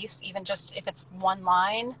complete piece, even just if it's one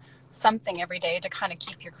line, something every day to kind of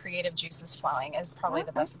keep your creative juices flowing is probably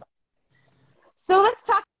the best. So let's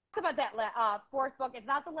talk about that 4th book. It's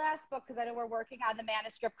not the last book because I know we're working on the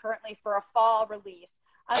manuscript currently for a fall release.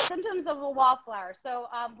 Symptoms of a Wallflower. So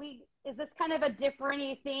is this kind of a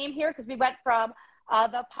different theme here? Because we went from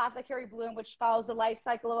the Apothecary Bloom, which follows the life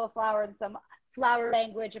cycle of a flower and some flower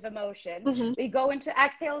language of emotion. Mm-hmm. We go into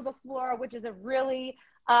Exhale the Flora, which is a really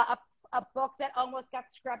a book that almost got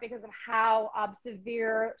scrapped because of how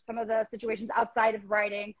severe some of the situations outside of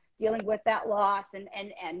writing, dealing with that loss and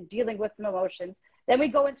dealing with some emotions. Then we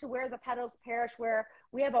go into Where the Petals Perish, where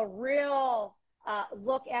we have a real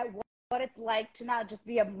look at what it's like to not just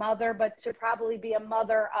be a mother, but to probably be a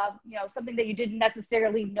mother of, something that you didn't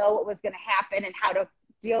necessarily know what was going to happen and how to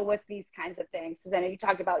deal with these kinds of things. So then you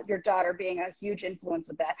talked about your daughter being a huge influence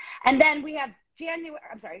with that. And then we have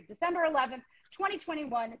December 11th,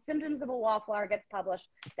 2021, Symptoms of a Wallflower gets published.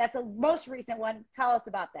 That's the most recent one. Tell us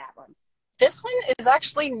about that one. This one is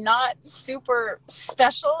actually not super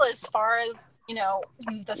special as far as,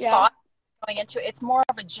 the thought going into it. It's more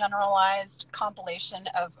of a generalized compilation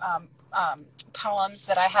of poems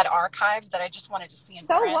that I had archived that I just wanted to see in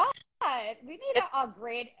print. So what? We need a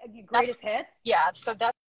greatest hits. Yeah, so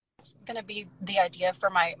that's going to be the idea for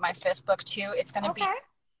my 5th book too. It's going to be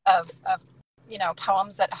of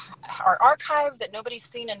poems that are archived that nobody's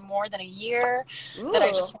seen in more than a year. Ooh. That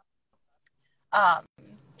I just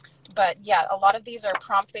but yeah, a lot of these are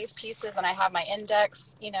prompt-based pieces, and I have my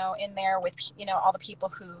index, in there with, all the people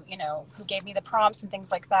who gave me the prompts and things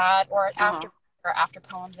like that, or after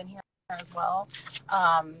poems in here as well.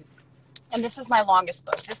 And this is my longest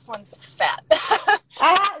book. This one's fat.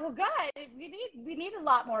 Well, good. We need a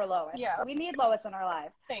lot more Lois. Yeah. We need Lois in our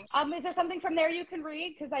lives. Thanks. Is there something from there you can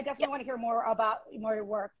read? Because I definitely want to hear more about your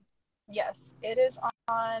work. Yes, it is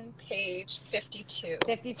on page 52.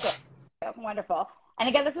 52. Wonderful. And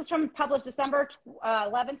again, this was published December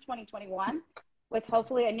 11th, 2021, with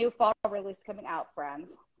hopefully a new fall release coming out, friends.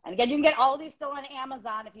 And again, you can get all of these still on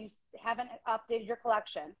Amazon if you haven't updated your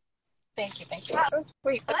collection. Thank you. That's so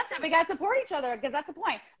sweet. Listen, we got to support each other, because that's the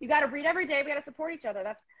point. You got to read every day. We got to support each other.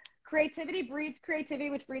 That's creativity breeds creativity,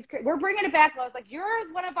 which breeds We're bringing it back, Lois. Like,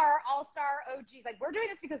 you're one of our all-star OGs. Like, we're doing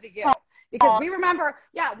this because of you. Because we remember,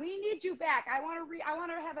 we need you back. I want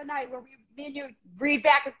to have a night where me and you read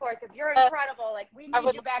back and forth, because you're incredible. Like, we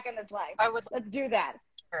need you back in this life. Let's do that.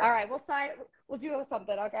 Sure. All right, we'll do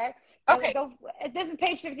something, okay? Okay. This is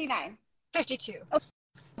page 59. 52. Oh,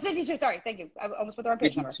 52. Sorry. Thank you. I almost put the wrong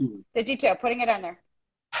page number. 52. 52. Putting it on there.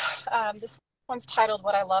 This one's titled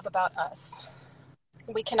What I Love About Us.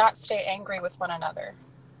 We cannot stay angry with one another.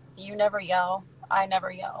 You never yell. I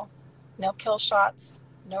never yell. No kill shots.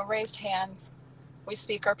 No raised hands. We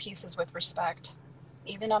speak our pieces with respect.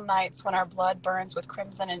 Even on nights when our blood burns with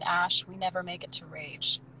crimson and ash, we never make it to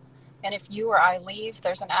rage. And if you or I leave,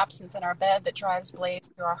 there's an absence in our bed that drives blades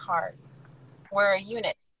through our heart. We're a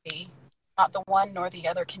unit, not the one nor the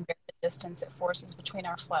other can bear the distance it forces between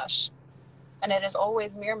our flesh. And it is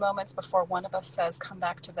always mere moments before one of us says, come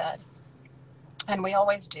back to bed. And we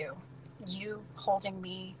always do. You holding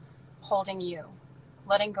me, holding you,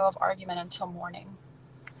 letting go of argument until morning.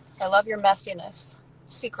 I love your messiness,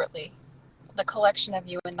 secretly. The collection of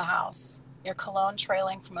you in the house, your cologne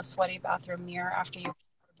trailing from a sweaty bathroom mirror after you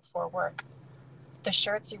before work. The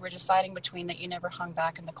shirts you were deciding between that you never hung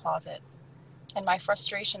back in the closet. And my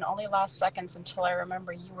frustration only lasts seconds until I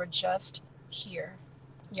remember you were just here.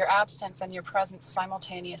 Your absence and your presence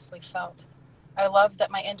simultaneously felt. I love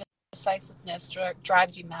that my indecisiveness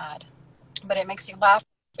drives you mad, but it makes you laugh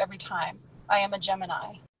every time. I am a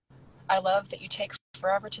Gemini. I love that you take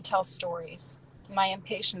forever to tell stories. My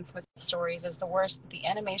impatience with stories is the worst, but the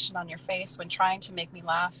animation on your face when trying to make me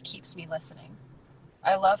laugh keeps me listening.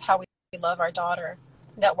 I love how we love our daughter,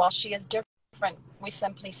 that while she is different, we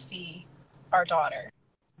simply see our daughter.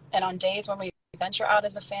 And on days when we venture out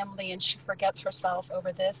as a family and she forgets herself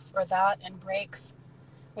over this or that and breaks,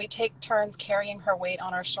 we take turns carrying her weight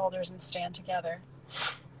on our shoulders and stand together.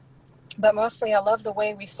 But mostly I love the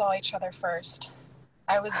way we saw each other first.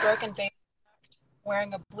 I was broken faced,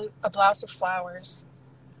 wearing a blouse of flowers.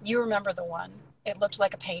 You remember the one. It looked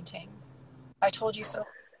like a painting. I told you so when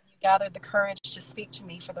you gathered the courage to speak to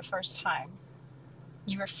me for the first time.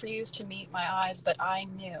 You refused to meet my eyes, but I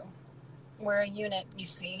knew. We're a unit, you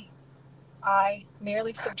see. I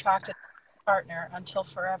merely subtracted a partner until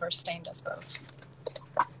forever stained us both.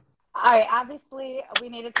 All right, obviously, we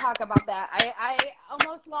need to talk about that. I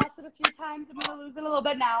almost lost it a few times. I'm going to lose it a little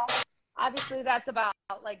bit now. Obviously, that's about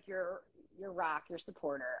like your rock, your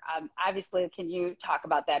supporter. Obviously, can you talk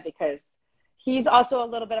about that? Because he's also a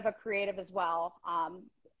little bit of a creative as well.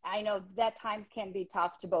 I know that times can be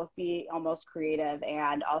tough to both be almost creative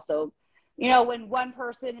and also, you know, when one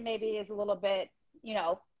person maybe is a little bit, you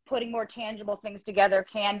know, putting more tangible things together,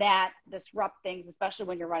 can that disrupt things, especially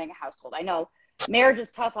when you're running a household? I know marriage is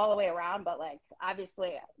tough all the way around, but like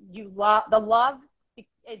obviously you love the love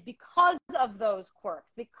because of those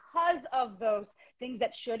quirks, because of those things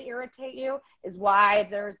that should irritate you is why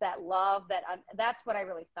there's that love that's what I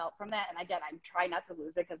really felt from that. And again, I'm trying not to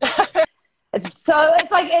lose it because it's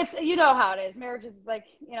like, it's, you know how it is. Marriage is like,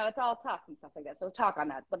 you know, it's all tough and stuff like that. So talk on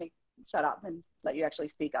that. Let me shut up and let you actually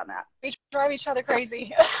speak on that. We drive each other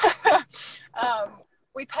crazy.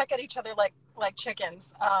 We peck at each other like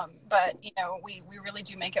chickens. But you know, we really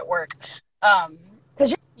do make it work.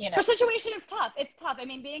 Because your situation is tough. It's tough. I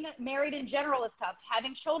mean, being married in general is tough.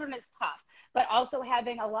 Having children is tough. But also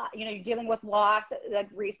having a lot, you know, you're dealing with loss, like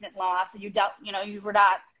recent loss, and you were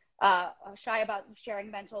not shy about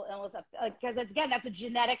sharing mental illness, because again, that's a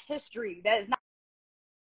genetic history. That is not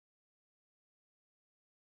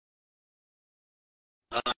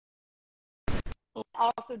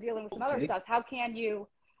also dealing with some other stuff. How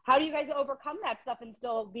do you guys overcome that stuff and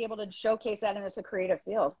still be able to showcase that in a creative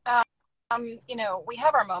field? You know, we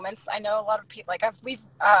have our moments. I know a lot of people, like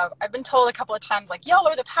I've been told a couple of times, like, y'all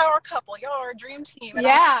are the power couple, y'all are a dream team. And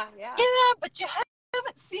yeah, but you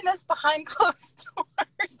haven't seen us behind closed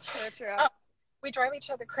doors. So true. We drive each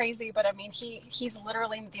other crazy, but I mean, he's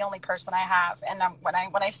literally the only person I have. And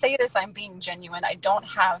when I say this, I'm being genuine. I don't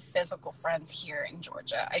have physical friends here in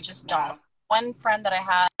Georgia. I just don't. One friend that I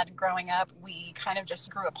had growing up, we kind of just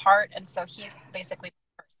grew apart, and so he's basically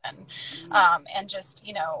and just,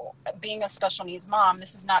 you know, being a special needs mom,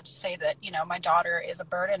 this is not to say that, you know, my daughter is a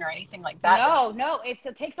burden or anything like that. No, it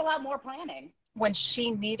takes a lot more planning. When she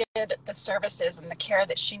needed the services and the care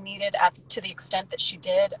that she needed to the extent that she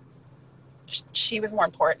did, she was more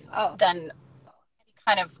important than any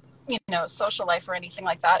kind of, you know, social life or anything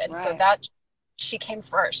like that. And so that she came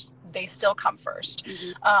first. They still come first.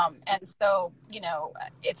 Mm-hmm. And so, you know,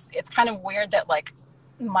 it's kind of weird that like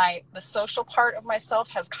the social part of myself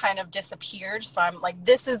has kind of disappeared. So I'm like,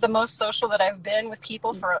 this is the most social that I've been with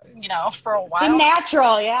people for a while. It's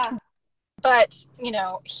natural. Yeah. But, you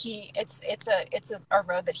know, it's a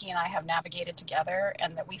road that he and I have navigated together,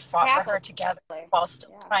 and that we fought for her together while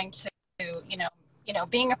still trying to, you know,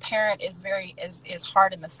 being a parent is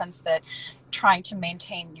hard in the sense that trying to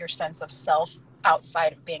maintain your sense of self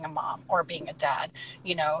outside of being a mom or being a dad,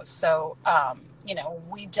 you know. So, you know,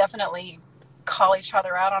 we definitely call each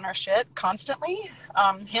other out on our shit constantly.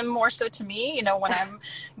 Him more so to me, you know, when I'm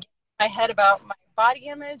getting in my head about my body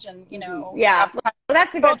image and, you know, yeah, well,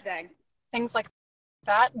 that's a good thing. Things like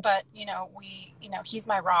that. But, you know, he's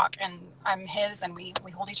my rock and I'm his, and we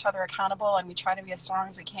hold each other accountable, and we try to be as strong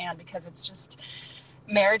as we can, because it's just,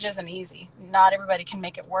 marriage isn't easy. Not everybody can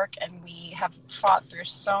make it work. And we have fought through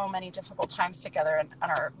so many difficult times together, and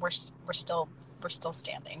we're still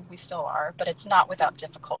standing. We still are, but it's not without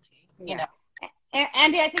difficulty, you know.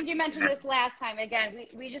 Andy, I think you mentioned this last time. Again,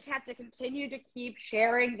 we just have to continue to keep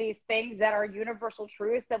sharing these things that are universal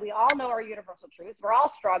truths, that we all know are universal truths. We're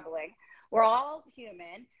all struggling. We're all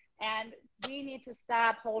human. And we need to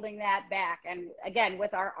stop holding that back. And again,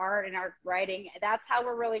 with our art and our writing, that's how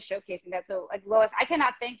we're really showcasing that. So, like, Lois, I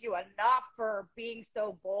cannot thank you enough for being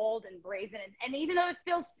so bold and brazen. And even though it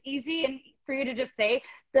feels easy and for you to just say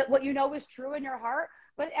that what you know is true in your heart,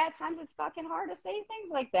 but at times it's fucking hard to say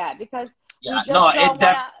things like that, because we just don't want to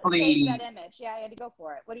take that image. Yeah, I had to go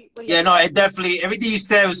for it. What do you Yeah, no, it definitely, everything you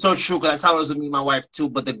said was so true, because that's how it was with me and my wife too.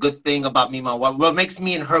 But the good thing about me and my wife, what makes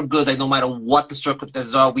me and her good, like, no matter what the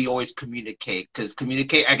circumstances are, we always communicate. Because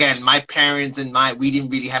again, my parents and we didn't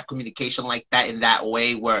really have communication like that in that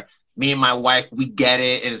way, where me and my wife, we get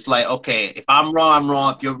it. And it's like, okay, if I'm wrong, I'm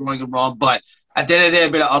wrong. If you're wrong, you're wrong. But at the end of the day,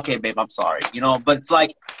 I'd be like, okay, babe, I'm sorry, you know. But it's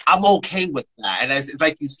like, I'm okay with that. And it's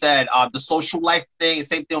like you said, the social life thing,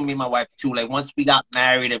 same thing with me and my wife too. Like, once we got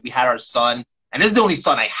married and we had our son, and this is the only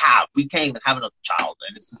son I have, we can't even have another child.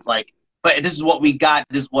 And it's just like, but this is what we got.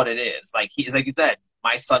 This is what it is. Like, like you said,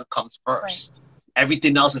 my son comes first. Right.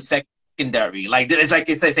 Everything else is secondary. Like, it's like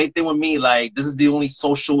you said, same thing with me. Like, this is the only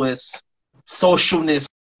socialness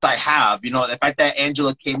I have. You know, the fact that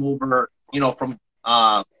Angela came over, you know, from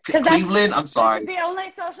Cleveland, I'm sorry. This is the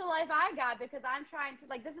only social life I got, because I'm trying to,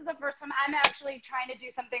 like, this is the first time I'm actually trying to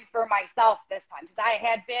do something for myself this time, because I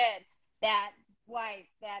had been that wife,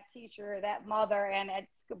 that teacher, that mother, and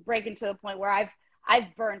it's breaking to the point where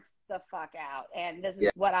I've burnt the fuck out, and this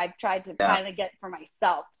is what I've tried to finally get for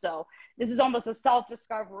myself. So this is almost a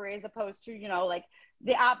self-discovery, as opposed to, you know, like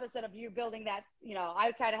the opposite of you building that. You know,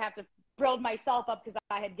 I kind of have to build myself up, because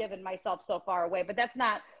I had given myself so far away. But that's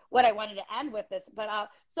not what I wanted to end with this. But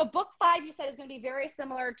so book 5, you said, is going to be very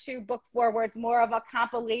similar to book 4, where it's more of a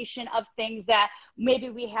compilation of things that maybe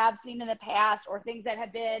we have seen in the past, or things that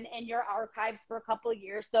have been in your archives for a couple of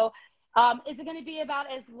years. So is it going to be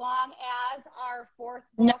about as long as our 4th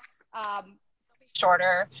book? It'll be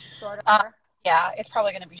shorter. Yeah, it's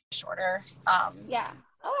probably going to be shorter. Yeah.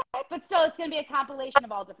 All right. But still, it's going to be a compilation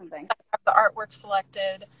of all different things. The artwork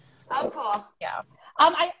selected. Oh, cool. Yeah.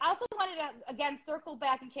 I also wanted to, again, circle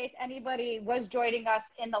back in case anybody was joining us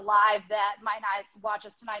in the live that might not watch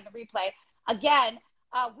us tonight in the replay. Again,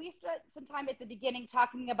 we spent some time at the beginning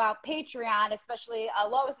talking about Patreon, especially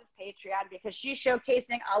Lois's Patreon, because she's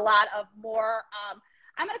showcasing a lot of more,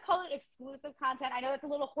 I'm going to call it exclusive content. I know it's a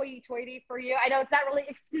little hoity-toity for you. I know it's not really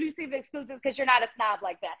exclusive because you're not a snob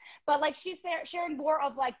like that. But, like, she's sharing more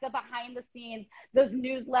of, like, the behind the scenes, those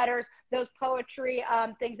newsletters, those poetry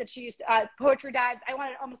things that she used to, poetry dives.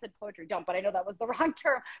 Almost said poetry dump, but I know that was the wrong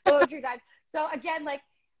term, poetry dives. So, again, like,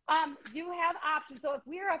 you have options. So if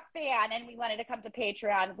we're a fan and we wanted to come to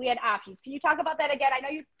Patreon, we had options. Can you talk about that again? I know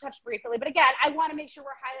you touched briefly, but again, I want to make sure we're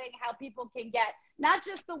highlighting how people can get not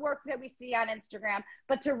just the work that we see on Instagram,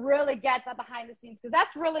 but to really get the behind the scenes, because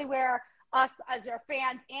that's really where us as your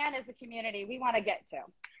fans and as a community, we want to get to.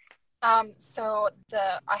 So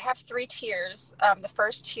I have 3 tiers. The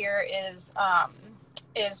first tier is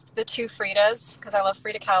the 2 Fridas, because I love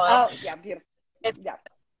Frida Kahlo. Oh yeah, beautiful. It's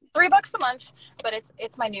 $3 a month, but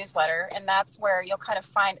it's my newsletter, and that's where you'll kind of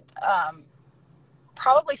find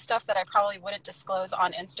probably stuff that I probably wouldn't disclose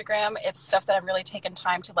on Instagram. It's stuff that I'm really taking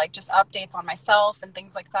time to, like, just updates on myself and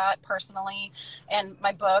things like that personally, and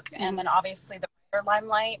my book, and then obviously the Writer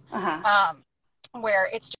Limelight, where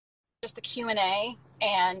it's just the Q&A.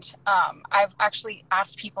 And I've actually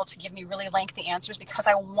asked people to give me really lengthy answers, because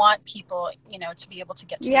I want people, you know, to be able to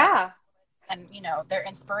get to know. And, you know, their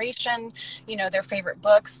inspiration, you know, their favorite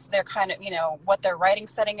books, their kind of, you know, what their writing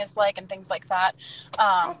setting is like, and things like that.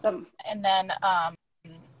 Awesome. And then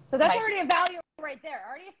so that's already a value right there.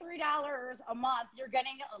 Already $3 a month. You're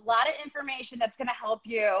getting a lot of information that's going to help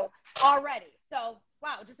you already. So,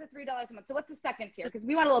 wow, just at $3 a month. So what's the second tier? Because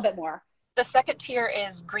we want a little bit more. The second tier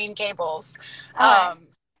is Green Gables. And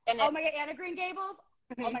oh my God, Anna Green Gables?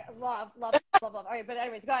 Mm-hmm. Oh my, love. All right, but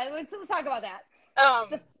anyways, go ahead. Let's talk about that.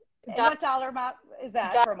 What dollar amount is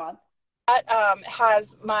that per month? That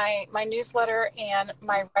has my newsletter and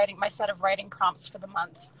my set of writing prompts for the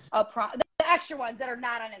month. I extra ones that are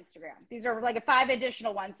not on Instagram. These are like 5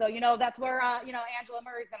 additional ones. So, that's where, Angela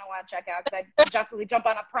Murray's going to want to check out, because I definitely jump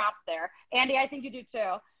on a prompt there. Andy, I think you do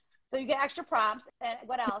too. So you get extra prompts. And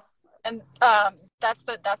what else? And that's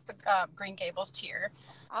the Green Gables tier.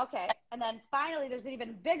 Okay. And then finally, there's an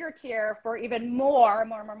even bigger tier for even more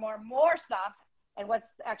stuff. And what's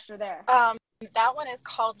extra there? That one is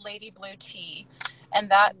called Lady Blue Tea. And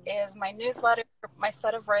that is my newsletter, my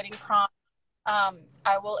set of writing prompts.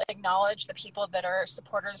 I will acknowledge the people that are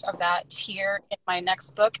supporters of that tier in my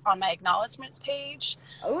next book on my acknowledgments page.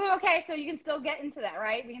 Oh, okay. So you can still get into that,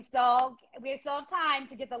 right? We still have time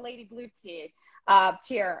to get the Lady Blue Tea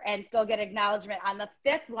tier and still get acknowledgement on the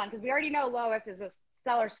 5th one, because we already know Lois is a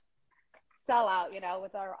sellout,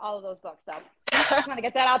 with all of those books. So I just want to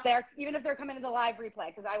get that out there, even if they're coming to the live replay,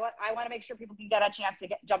 because I want to make sure people can get a chance to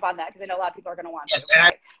jump on that, because I know a lot of people are going to want yes, to.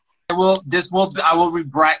 Right? I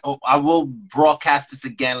will broadcast this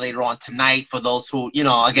again later on tonight for those who,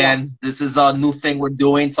 again, this is a new thing we're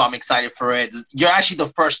doing, so I'm excited for it. You're actually the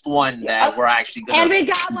first one that we're actually going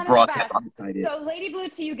to broadcast. I'm excited. So Lady Blue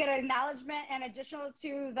Tea, you get an acknowledgement, and additional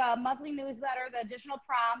to the monthly newsletter, the additional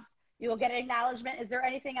prompts, you will get an acknowledgement. Is there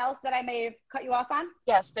anything else that I may have cut you off on?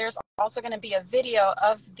 Yes, there's also going to be a video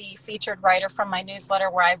of the featured writer from my newsletter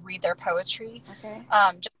where I read their poetry. Okay.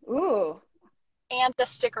 Ooh. And the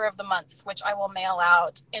sticker of the month, which I will mail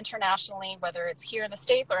out internationally, whether it's here in the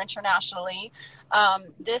States or internationally.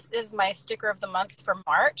 This is my sticker of the month for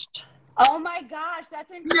March. Oh my gosh,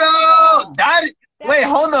 that's incredible. Yo, wait,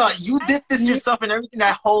 hold on. You did this yourself and everything,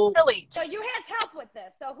 that whole... Tilly. So you had help with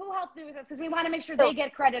this. So who helped you with this? Because we want to make sure they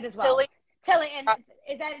get credit as well. Tilly, and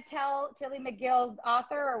is that Tilly McGill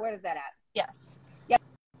author, or what is that at? Yes.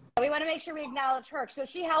 We want to make sure we acknowledge her. So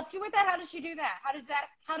she helped you with that? How did she do that?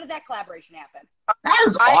 How did that collaboration happen? That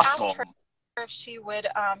is awesome. I asked her if she would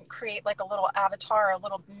create like a little avatar, a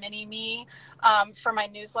little mini me for my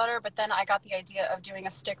newsletter, but then I got the idea of doing a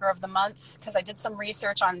sticker of the month, because I did some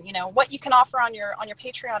research on what you can offer on your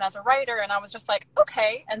Patreon as a writer, and I was just like,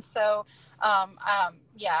 okay. And so I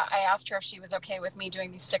asked her if she was okay with me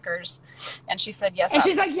doing these stickers, and she said yes. And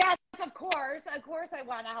she's like, yes, of course I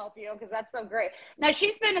want to help you, because that's so great. Now,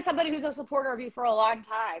 she's been somebody who's a supporter of you for a long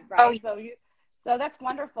time, right? So that's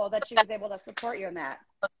wonderful that she was able to support you in that.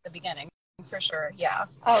 At the beginning, for sure, yeah.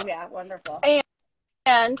 Oh yeah, wonderful.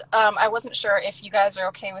 And I wasn't sure if you guys are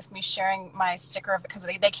okay with me sharing my sticker of it, because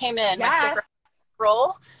they came in. Yes. My sticker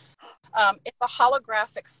roll. It's a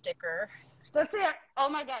holographic sticker. Let's see it. Oh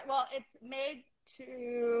my god. Well, it's made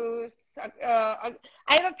to. I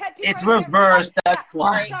have a pet peeve. It's reversed. That's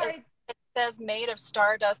why. Sorry. It says made of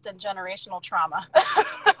stardust and generational trauma.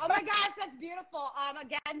 Oh my gosh, that's beautiful.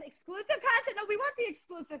 Again, exclusive content. No, we want the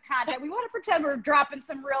exclusive content. We want to pretend we're dropping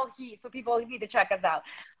some real heat, so people need to check us out.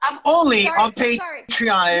 Only on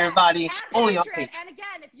Patreon, everybody. Only on Patreon. And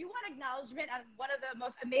again, if you want acknowledgement on one of the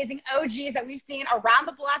most amazing OGs that we've seen around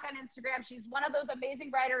the block on Instagram, she's one of those amazing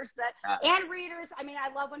writers and readers. I mean,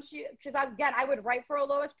 I love when because again, I would write for a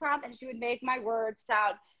Lois prompt, and she would make my words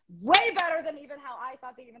sound way better than even how I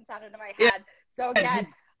thought they even sounded in my head. So again,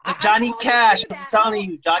 Johnny Cash, I'm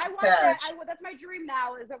telling you, Johnny Cash. That's my dream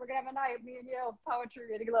now, is that we're gonna have a night, me and you,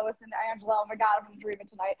 poetry reading, Lois and Angela. Oh my God, I'm dreaming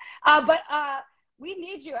tonight. But we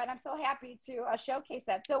need you, and I'm so happy to showcase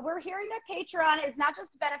that. So we're hearing that Patreon is not just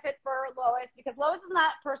a benefit for Lois, because Lois is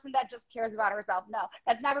not a person that just cares about herself. No,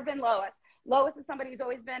 that's never been Lois. Lois is somebody who's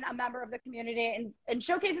always been a member of the community, and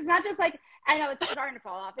Showcase is not just like, I know it's starting to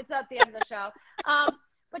fall off. It's at the end of the show.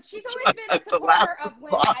 But she's always been a supporter of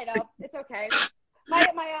women. I know, it's okay. My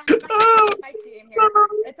team here.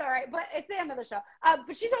 It's all right, but it's the end of the show.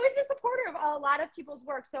 But she's always been supportive of a lot of people's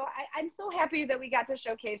work. So I'm so happy that we got to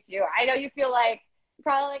showcase you. I know you feel like,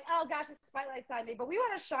 probably like, oh gosh, the spotlight's on me, but we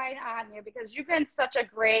want to shine on you, because you've been such a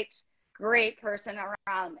great person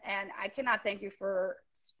around. And I cannot thank you for,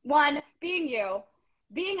 one, being you,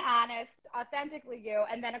 being honest, authentically you,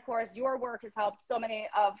 and then of course your work has helped so many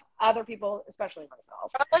of other people, especially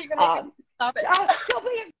myself. Oh, you're gonna stop it. Oh,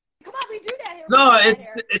 come on, we do that here. No,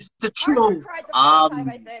 it's the truth. Arthur cried the first time,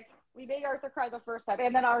 I think. We made Arthur cry the first time,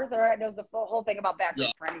 and then Arthur knows the whole thing about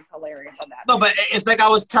background friend. He's hilarious on that. No, but it's like I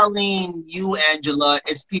was telling you, Angela.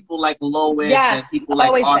 It's people like Lois and people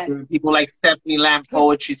like Arthur, people like Stephanie Lamb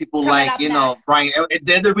Poetry, people like Brian.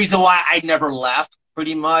 They're the reason why I never left,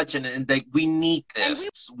 pretty much. And like we need this.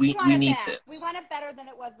 We need this. We want it better than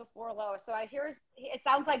it was before, Lois. So it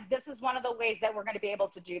sounds like this is one of the ways that we're going to be able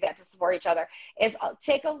to do that, to support each other. Is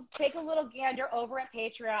take a little gander over at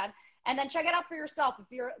Patreon. and then check it out for yourself. If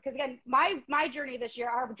you're, because again, my journey this year,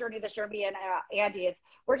 our journey this year, me and Andy, is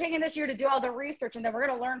we're taking this year to do all the research, and then we're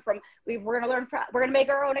going to learn from, we're going to make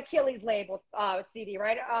our own Achilles label CD,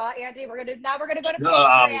 right, Andy? We're going to go to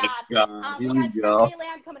Patreon. We got Stephanie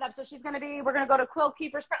Lamb coming up, so we're going to go to Quill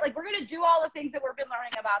Keepers. Like, we're going to do all the things that we've been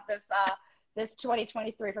learning about this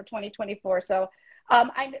 2023 for 2024. So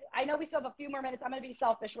I know we still have a few more minutes. I'm going to be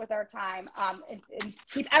selfish with our time and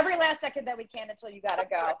keep every last second that we can until you got to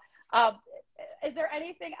go. Is there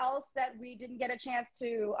anything else that we didn't get a chance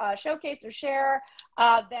to showcase or share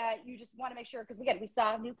that you just want to make sure? Because again, we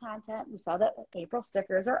saw new content. We saw that April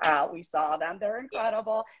stickers are out. We saw them. They're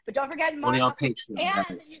incredible. But don't forget March. Only on Patreon. And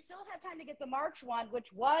you still have time to get the March one,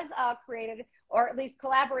 which was created or at least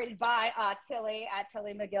collaborated by Tilly at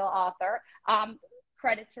Tilly McGill Author.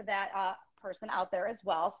 Credit to that person out there as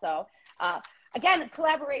well. So again,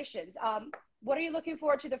 collaborations. What are you looking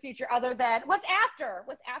forward to the future other than what's after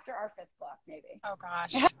our 5th book, maybe? Oh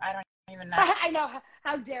gosh, I don't even know. I know.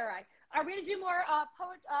 How dare I? Are we going to do more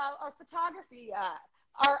or photography,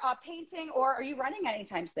 or painting, or are you running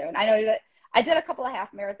anytime soon? I know that I did a couple of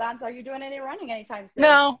half marathons. Are you doing any running anytime soon?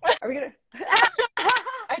 No. Are we going to?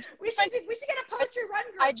 We should get a poetry run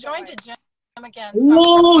group. I joined a gym again.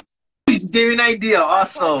 So. Ooh, you gave me an idea.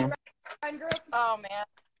 Awesome. Run group. Oh man.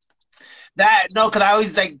 Because I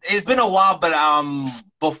always it's been a while, but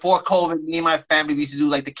before COVID, me and my family, we used to do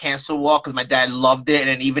like the cancer walk because my dad loved it, and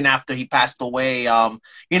then even after he passed away,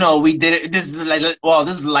 we did it. This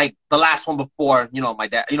is like the last one before my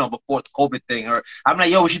dad, before the COVID thing. Or I'm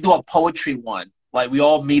like, yo, we should do a poetry one. Like, we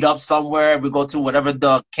all meet up somewhere. We go to whatever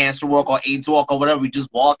the cancer walk or AIDS walk or whatever. We just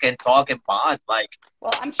walk and talk and bond. Like,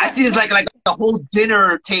 well, I'm sure I see it's like a whole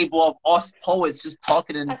dinner table of us poets just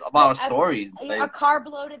talking about our stories. A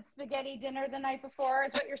carb-loaded spaghetti dinner the night before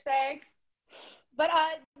is what you're saying? But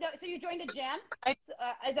no, so you joined a gym?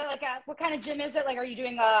 Is that like what kind of gym is it? Like, are you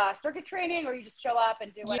doing circuit training, or you just show up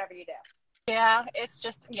and do whatever you do? Yeah, it's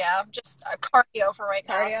just a cardio for right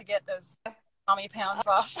now to get those mommy pounds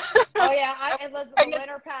off. Oh yeah, the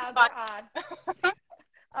winter pounds are on.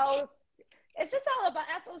 Oh, it's just all about,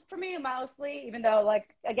 that's for me mostly, even though, like,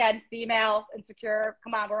 again, female, insecure,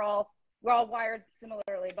 come on, we're all wired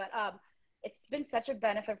similarly, but it's been such a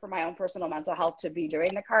benefit for my own personal mental health to be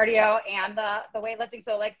doing the cardio and the weightlifting.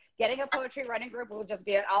 So, like, getting a poetry running group will just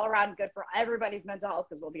be all around good for everybody's mental health,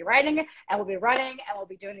 because we'll be writing and we'll be running and we'll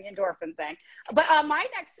be doing the endorphin thing. But my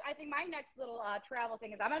next little travel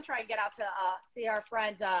thing is I'm going to try and get out to see our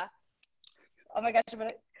friend, oh my gosh,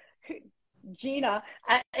 Gina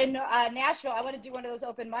in Nashville. I want to do one of those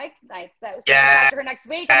open mic nights. That was talk to her next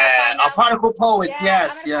week. Particle Poets.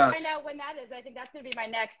 Yes. Find out when that is. I think that's going to be my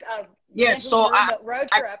next road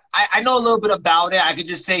trip. I know a little bit about it. I could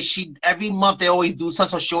just say every month they always do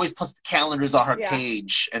something, so she always puts the calendars on her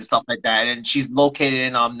page and stuff like that. And she's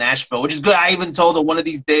located in Nashville, which is good. I even told her one of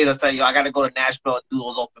these days, I said, I got to go to Nashville and do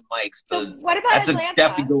those open mics. So what about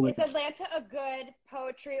Atlanta? Is Atlanta a good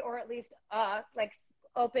poetry, or at least like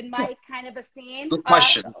open mic kind of a scene? Good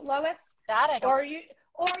question. Lois? That I don't. Or you,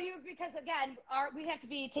 because again, we have to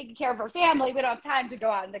be taking care of our family. We don't have time to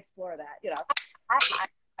go out and explore that,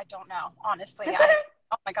 I don't know, honestly. Okay.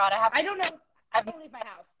 Oh my God, I don't know. I don't leave my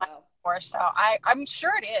house, so I'm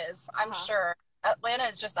sure it is. I'm sure Atlanta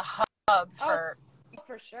is just a hub for. Oh,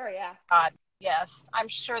 for sure, yeah. God, yes, I'm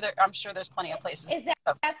sure there's plenty of places. Is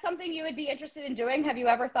that something you would be interested in doing? Have you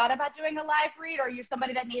ever thought about doing a live read, or are you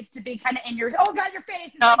somebody that needs to be kind of in your your face?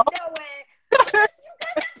 Is no. Like, no way. You got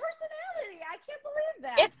that personality. I can't believe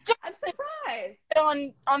that. It's just I'm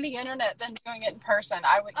surprised. On the internet than doing it in person.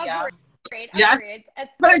 I would. Agreed. Yeah. I feel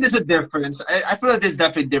like there's a difference. I feel like there's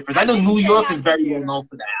definitely a difference. I know New York is very well known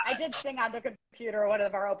for that. I did sing on the computer one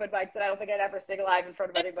of our open mics, and I don't think I'd ever sing live in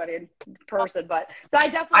front of anybody in person. But so I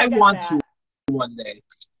definitely want to one day.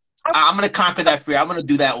 I'm gonna conquer that fear. I'm gonna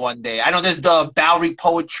do that one day. I know there's the Bowery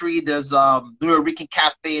Poetry. There's New Rican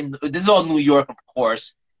Cafe, and this is all New York, of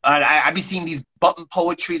course. I be seeing these button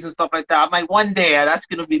poetries and stuff like that. I'm like, one day, that's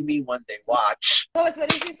gonna be me one day. Watch. Lois, what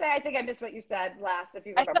did you say? I think I missed what you said last. If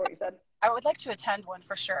you remember what you said. I would like to attend one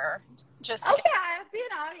for sure. Just be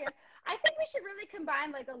an audience. I think we should really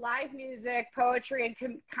combine like a live music, poetry,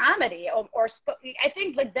 and comedy, or I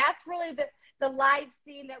think like that's really the live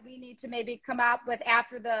scene that we need to maybe come out with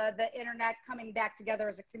after the internet coming back together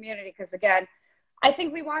as a community. Because again, I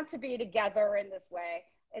think we want to be together in this way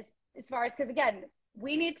as far as, because again,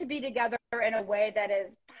 we need to be together in a way that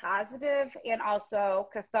is positive and also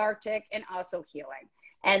cathartic and also healing.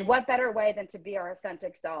 And what better way than to be our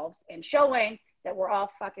authentic selves and showing that we're all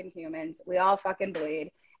fucking humans. We all fucking bleed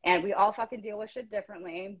and we all fucking deal with shit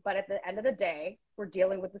differently. But at the end of the day, we're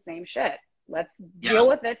dealing with the same shit. Let's Yeah. deal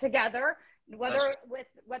with it together. Whether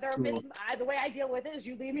True. the way I deal with it is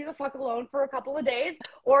you leave me the fuck alone for a couple of days,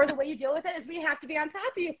 or the way you deal with it is we have to be on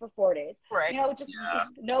top of you for 4 days. Right. You know, just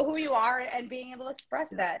know who you are and being able to express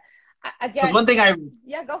that. Because Again, one thing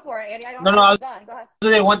yeah, go for it, Andy. I don't no, know no, how it's done.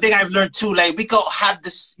 Go ahead. one thing I've learned too, like we could have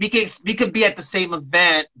this, we could be at the same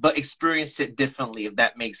event, but experience it differently, if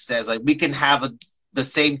that makes sense. Like we can have the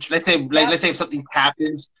same, let's say, like, let's say if something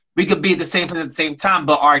happens, we could be at the same place at the same time,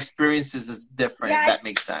 but our experiences is different, if that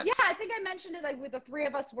makes sense. Yeah, I think I mentioned it, like with the three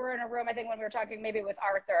of us were in a room, I think when we were talking maybe with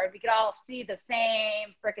Arthur, we could all see the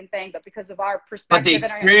same freaking thing, but because of our perspective. But the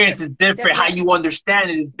experience is different. How you understand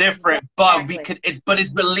it is different, exactly. but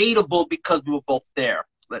it's relatable because we were both there.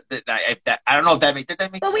 I don't know if that makes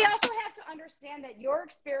sense. But we also have to understand that your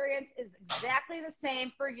experience is exactly the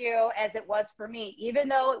same for you as it was for me. Even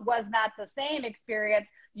though it was not the same experience,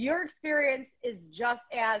 your experience is just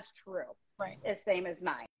as true, right? As same as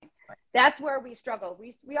mine. Right. That's where we struggle.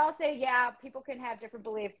 We all say, yeah, people can have different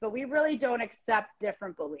beliefs, but we really don't accept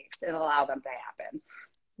different beliefs and allow them to happen.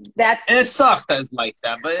 And it sucks that it's like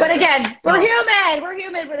that. But again, we're human. We're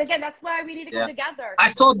human. But again, that's why we need to come together. I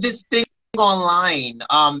saw this thing online.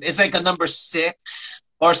 It's like a number 6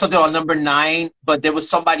 or something, or number 9, but there was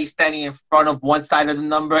somebody standing in front of one side of the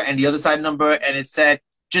number and the other side of the number, and it said,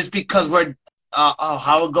 just because we're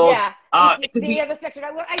how it goes. Yeah. It could be the section.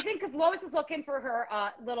 I think because Lois is looking for her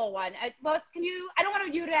little one. Lois, can you? I don't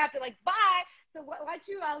want you to have to like bye. So why don't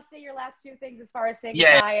you say your last few things as far as saying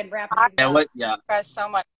goodbye and wrapping things up. Thank you guys so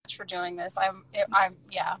much for doing this.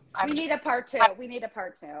 We need a part 2. We need a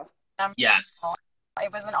part 2. Yes.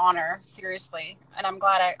 It was an honor, seriously, and I'm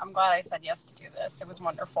glad I said yes to do this. It was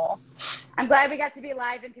wonderful. I'm glad we got to be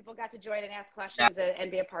live and people got to join and ask questions and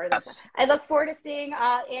be a part of this. I look forward to seeing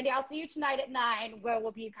Andy. I'll see you tonight at 9, where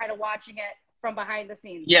we'll be kind of watching it from behind the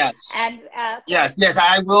scenes. Yes. And yes,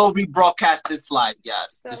 I will rebroadcast this live.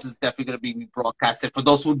 Yes, so, this is definitely going to be rebroadcasted. For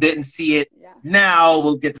those who didn't see it now,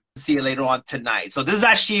 we'll get to see it later on tonight. So this is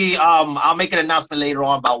actually, I'll make an announcement later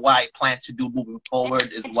on about what I plan to do moving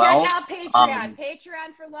forward as well. Check out Patreon.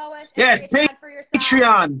 Patreon for Lois. Yes, Patreon for yourself.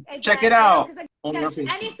 Patreon. Check it out.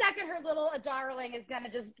 Any second, her little darling is going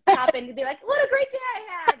to just pop in and be like, "What a great day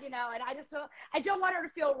I had," you know. And I don't want her to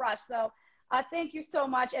feel rushed. So. Thank you so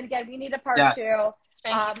much. And again, we need a part 2.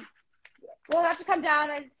 Thank you. We'll have to come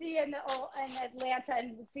down and see you in Atlanta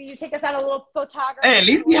and see you take us on a little photography. Hey, at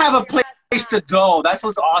least we have a place to go. That's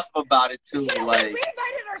what's awesome about it too. We invited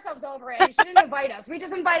ourselves over, Andy. She didn't invite us. We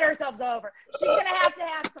just invited ourselves over. She's gonna have to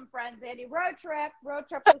have some friends, Andy. Road trip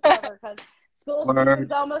this over because school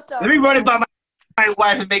season's almost over. Let me run it by my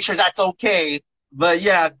wife and make sure that's okay. But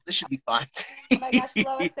yeah, this should be fine. Oh my gosh,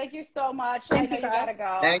 Lois, thank you so much. I know you gotta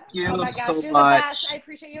go. Thank you oh my gosh, so you're much. The best. I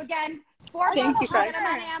appreciate you again. Thank you, guys.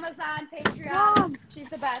 On Amazon, Patreon. Mom, she's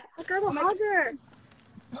the best. Hug her.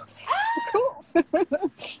 Cool.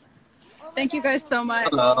 Thank you guys so much.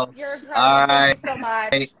 Hello. You're incredible. All right. Thank you so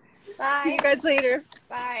much. Bye. See you guys later.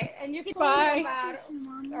 Bye. And you can Bye.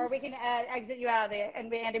 or we can exit you out of the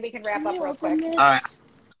and Andy, we can wrap up real quick. All right.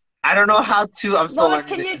 I don't know how to. I'm still Lois,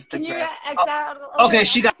 learning Instagram. Can you exit out? Okay,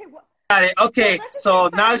 she got it. Okay, so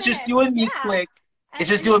now it's just you and me quick. It's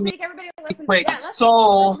just you and me quick.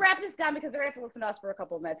 So let's wrap this down because they're going to have to listen to us for a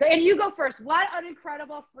couple of minutes. So, and you go first. What an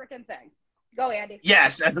incredible freaking thing. Go, Andy.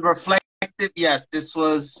 Yes, as a reflective, yes, this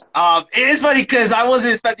was, it is funny because I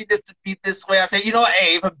wasn't expecting this to be this way. I said, you know what,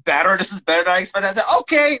 hey, even better. This is better than I expected. I said,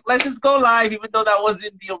 okay, let's just go live, even though that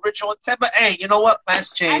wasn't the original intent. But hey, you know what?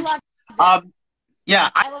 Plans change.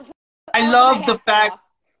 Yeah, I love the fact,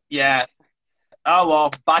 yeah. Oh,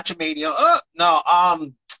 well, Botchamania. No,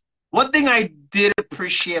 one thing I did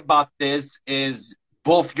appreciate about this is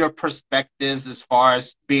both your perspectives as far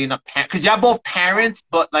as being a parent. Because you're both parents,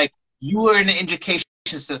 but, like, you were in the education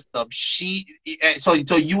system. So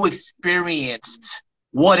you experienced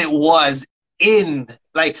what it was in,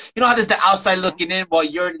 like, you know how there's the outside looking in? Well,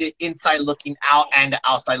 you're in the inside looking out and the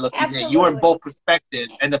outside looking in. You're in both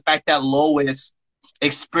perspectives. And the fact that Lois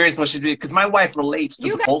experienced what she did, because my wife relates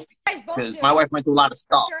to both because my wife went through a lot of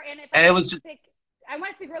stuff. Sure. And it was just... I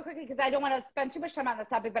want to speak real quickly because I don't want to spend too much time on this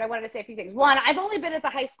topic, but I wanted to say a few things. One, I've only been at the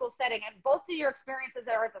high school setting, and both of your experiences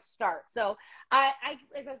are at the start. So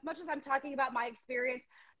as much as I'm talking about my experience,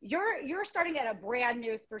 you're starting at a brand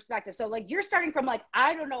new perspective. So like you're starting from like,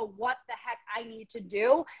 I don't know what the heck I need to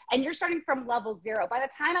do. And you're starting from level 0. By the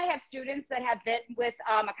time I have students that have been with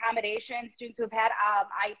accommodation, students who have had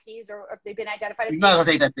IEPs or if they've been identified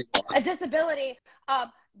as a disability,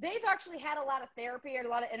 they've actually had a lot of therapy or a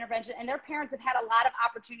lot of intervention, and their parents have had a lot of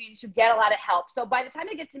opportunity to get a lot of help. So by the time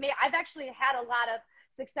they get to me, I've actually had a lot of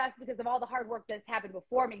success because of all the hard work that's happened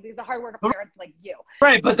before me, because of the hard work of parents like you.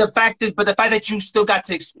 Right, but the fact that you still got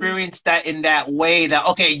to experience that in that way, that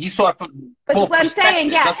okay, you saw it from both what I'm saying,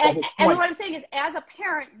 perspectives. yeah, That's the whole and point. what I'm saying is, as a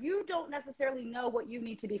parent, you don't necessarily know what you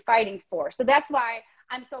need to be fighting for. So that's why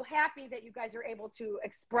I'm so happy that you guys are able to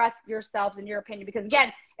express yourselves and your opinion, because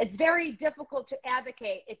again, it's very difficult to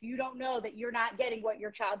advocate if you don't know that you're not getting what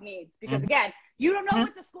your child needs. Because again, you don't know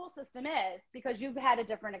what the school system is because you've had a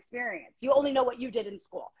different experience. You only know what you did in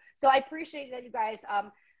school. So I appreciate that you guys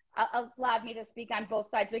allowed me to speak on both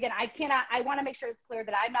sides. But again, I want to make sure it's clear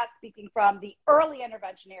that I'm not speaking from the early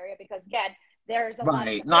intervention area, because again, there's a lot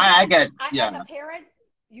of stuff. No, I get, yeah. As a parent,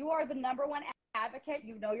 you are the number one advocate.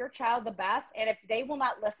 You know your child the best. And if they will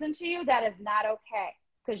not listen to you, that is not okay,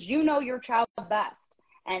 because you know your child the best.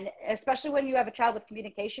 And especially when you have a child with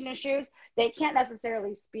communication issues, they can't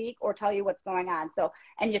necessarily speak or tell you what's going on. So,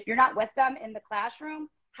 and if you're not with them in the classroom,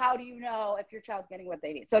 how do you know if your child's getting what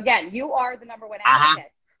they need? So again, you are the number one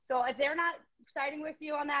advocate. So if they're not siding with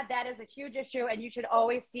you on that, that is a huge issue. And you should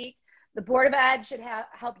always seek, the Board of Ed should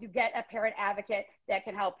help you get a parent advocate that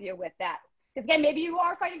can help you with that. Because again, maybe you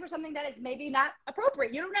are fighting for something that is maybe not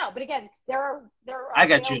appropriate. You don't know. But again, there are I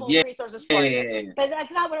got you. Yeah. resources for you. But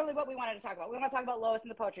that's not really what we wanted to talk about. We want to talk about Lois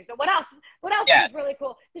and the poetry. So what else? What else is really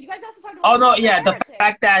cool? Did you guys also talk about the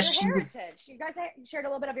fact that your heritage? You guys shared a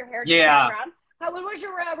little bit of your heritage background. What was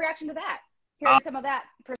your reaction to that? Hearing some of that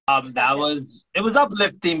perspective. It was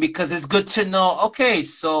uplifting, because it's good to know, okay,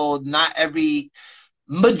 so not every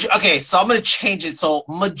okay, so I'm going to change it. So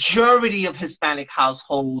majority of Hispanic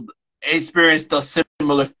household experienced a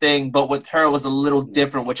similar thing, but with her it was a little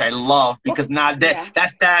different, which I love, because now that's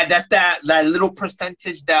that little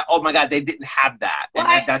percentage that, oh my God, they didn't have that.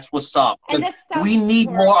 And that's what's up. Because we need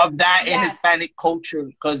more of that in Hispanic culture,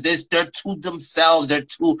 because they're too themselves. They're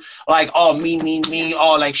too like, oh, me,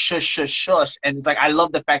 oh, like shush, shush, shush. And it's like, I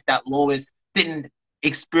love the fact that Lois didn't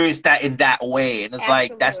experience that in that way. And it's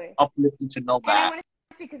like, that's uplifting to know that.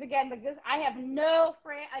 Because again, I have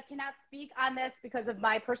I cannot speak on this because of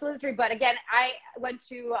my personal history. But again, I went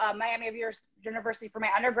to Miami University for my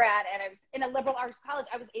undergrad, and I was in a liberal arts college.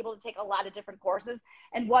 I was able to take a lot of different courses,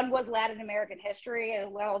 and one was Latin American history and a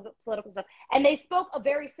lot of the political stuff. And they spoke a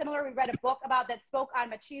very similar. We read a book about that spoke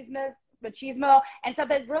on machismo and stuff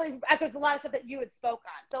that really echoes a lot of stuff that you had spoke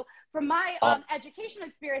on. So from my educational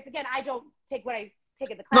experience, again, I don't take what I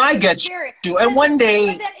take in the class. No, I get you. And one day,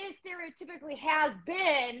 but that is stereotypically has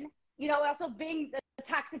been, also being the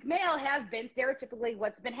toxic male has been stereotypically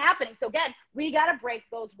what's been happening. So again, we got to break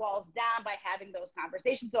those walls down by having those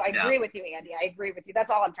conversations. So I agree with you, Andy. I agree with you. That's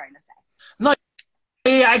all I'm trying to say. No,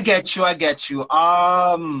 yeah, I get you.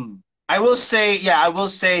 I will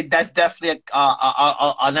say that's definitely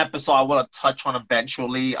an episode I want to touch on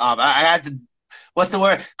eventually. I had to, what's the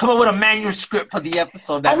word? Come up with a manuscript for the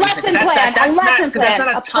episode. A lesson plan. That's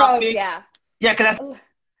not a topic. Yeah, because that's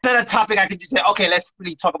not a topic I could just say, okay, let's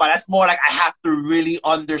really talk about. That's more like I have to really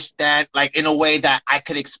understand, like in a way that I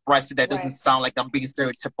could express it that doesn't sound like I'm being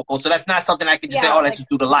stereotypical. So that's not something I can just say, oh, let's just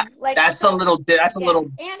do the live. That's a little.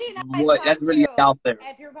 Andy and I that's really out there.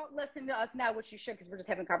 If you're listening to us now, which you should, because we're just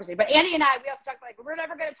having a conversation. But Andy and I, we also talked about, we're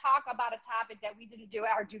never going to talk about a topic that we didn't do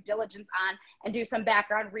our due diligence on and do some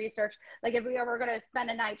background research. Like if we were going to spend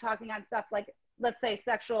a night talking on stuff like, let's say,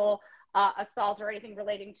 sexual assault or anything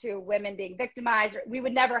relating to women being victimized, we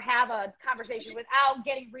would never have a conversation without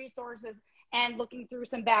getting resources and looking through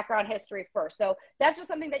some background history first. So that's just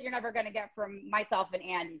something that you're never going to get from myself and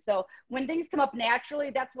Andy. So when things come up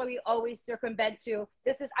naturally, that's why we always circumvent to,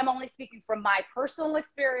 I'm only speaking from my personal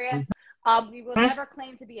experience. We will never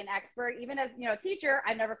claim to be an expert. Even as, a teacher,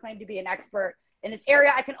 I never claimed to be an expert in this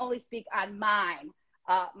area. I can only speak on mine,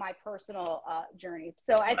 my personal journey.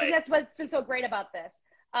 So I think that's what's been so great about this.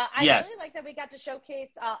 I really like that we got to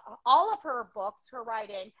showcase all of her books, her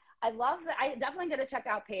writing. I love that. I definitely going to check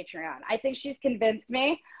out Patreon. I think she's convinced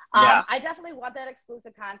me. I definitely want that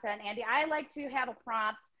exclusive content. Andy, I like to have a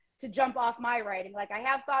prompt to jump off my writing. Like I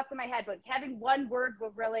have thoughts in my head, but having one word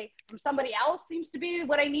will really from somebody else seems to be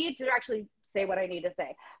what I need to actually say what I need to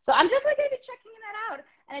say. So I'm definitely going to be checking that out.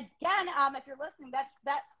 And again, if you're listening,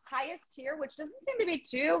 that highest tier, which doesn't seem to be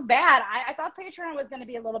too bad. I thought Patreon was going to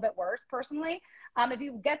be a little bit worse personally. If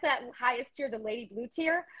you get that highest tier, the Lady Blue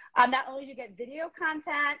tier, not only do you get video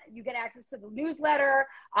content, you get access to the newsletter,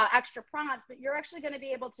 extra prompts, but you're actually going to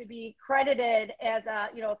be able to be credited as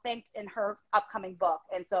thanked in her upcoming book.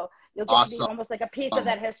 And so you'll get to be almost like a piece of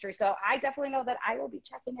that history. So I definitely know that I will be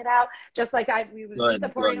checking it out, just like we will be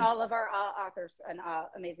supporting all of our authors and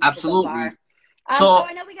amazing. Absolutely. So So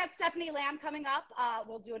I know we got Stephanie Lamb coming up.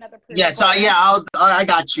 We'll do another yeah, so pre-recording. yeah, I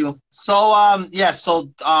got you. So yeah,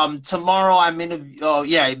 so tomorrow I'm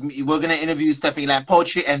yeah, we're gonna interview Stephanie Lamb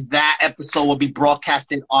Poetry, and that episode will be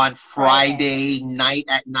broadcasted on Friday night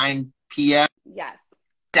at 9 p.m. Yes.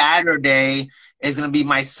 Saturday is gonna be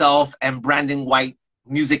myself and Brandon White,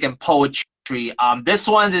 music and poetry. This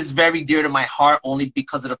one is very dear to my heart only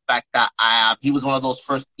because of the fact that he was one of those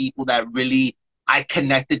first people that really I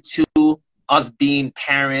connected to, us being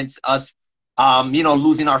parents, us you know,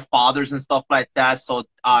 losing our fathers and stuff like that. So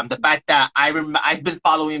the fact that I've been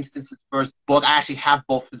following him since his first book. I actually have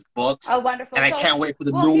both his books. Oh, wonderful. And I can't wait for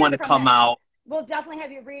the new one to come out. We'll definitely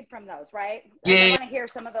have you read from those, right? Yeah. I want to hear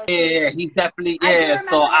some of those. Yeah, he's definitely, yeah.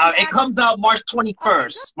 So it comes out March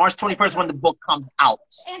 21st. March 21st when the book comes out.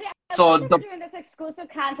 And so we're doing this exclusive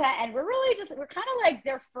content, and we're kind of like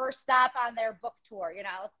their first stop on their book tour, you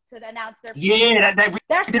know, to announce their. Yeah, we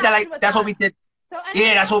did that. Like that's what we did. So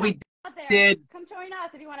yeah, that's what we did. Come join us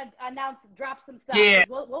if you want to drop some stuff. Yeah,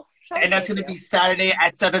 we'll and that's going to be Saturday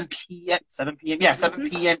at 7 p.m. 7 p.m. Yeah, 7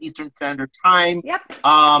 p.m. Eastern Standard Time. Yep.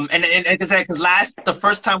 And like I said, because the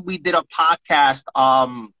first time we did a podcast,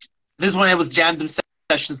 this is when it was Jam Them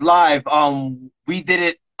Sessions Live. We did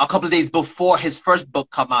it a couple of days before his first book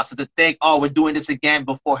come out. So to think, oh, we're doing this again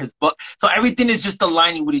before his book. So everything is just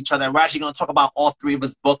aligning with each other. And we're actually going to talk about all three of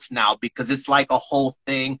his books now because it's like a whole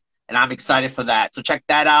thing. And I'm excited for that. So check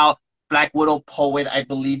that out. Black Widow Poet, I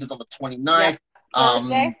believe, is on the 29th.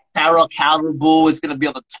 Thursday. Tarot Caribou is going to be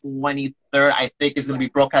on the 23rd. I think it's going to be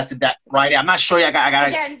broadcasted that Friday. I'm not sure. I gotta.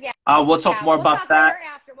 Again, yeah. We'll talk more about that.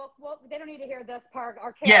 After. They don't need to hear this part,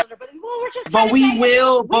 our calendar, but we're just. But we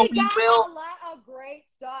will. We will. A lot of great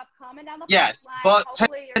stuff coming down the yes, pipeline.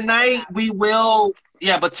 but tonight we will.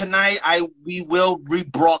 Yeah, but tonight we will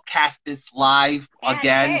rebroadcast this live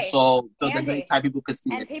again, so the many time people could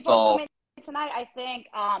see it. So. Tonight, I think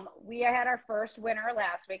we had our first winner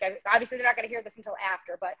last week. Obviously, they're not going to hear this until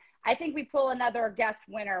after, but I think we pull another guest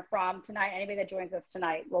winner from tonight. Anybody that joins us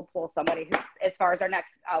tonight, we'll pull somebody who, as far as our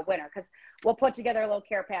next winner, because we'll put together a little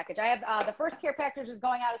care package. I have the first care package is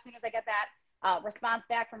going out as soon as I get that response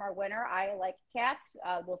back from our winner. I like cats.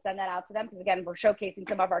 We'll send that out to them because, again, we're showcasing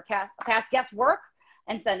some of our past guests' work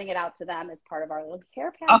and sending it out to them as part of our little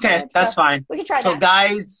care package. Okay, that's fine. We can try that. So,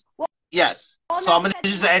 guys. Yes. So I'm gonna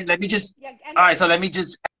just end. Let me just. All right. So let me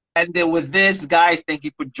just end it with this, guys. Thank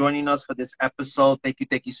you for joining us for this episode. Thank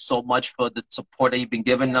you so much for the support that you've been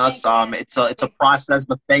giving us. It's a process,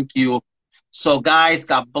 but thank you. So, guys,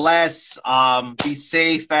 God bless. Be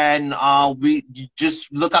safe, and we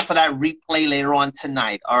just look out for that replay later on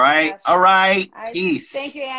tonight. All right. All right. Peace. Thank you, Andy.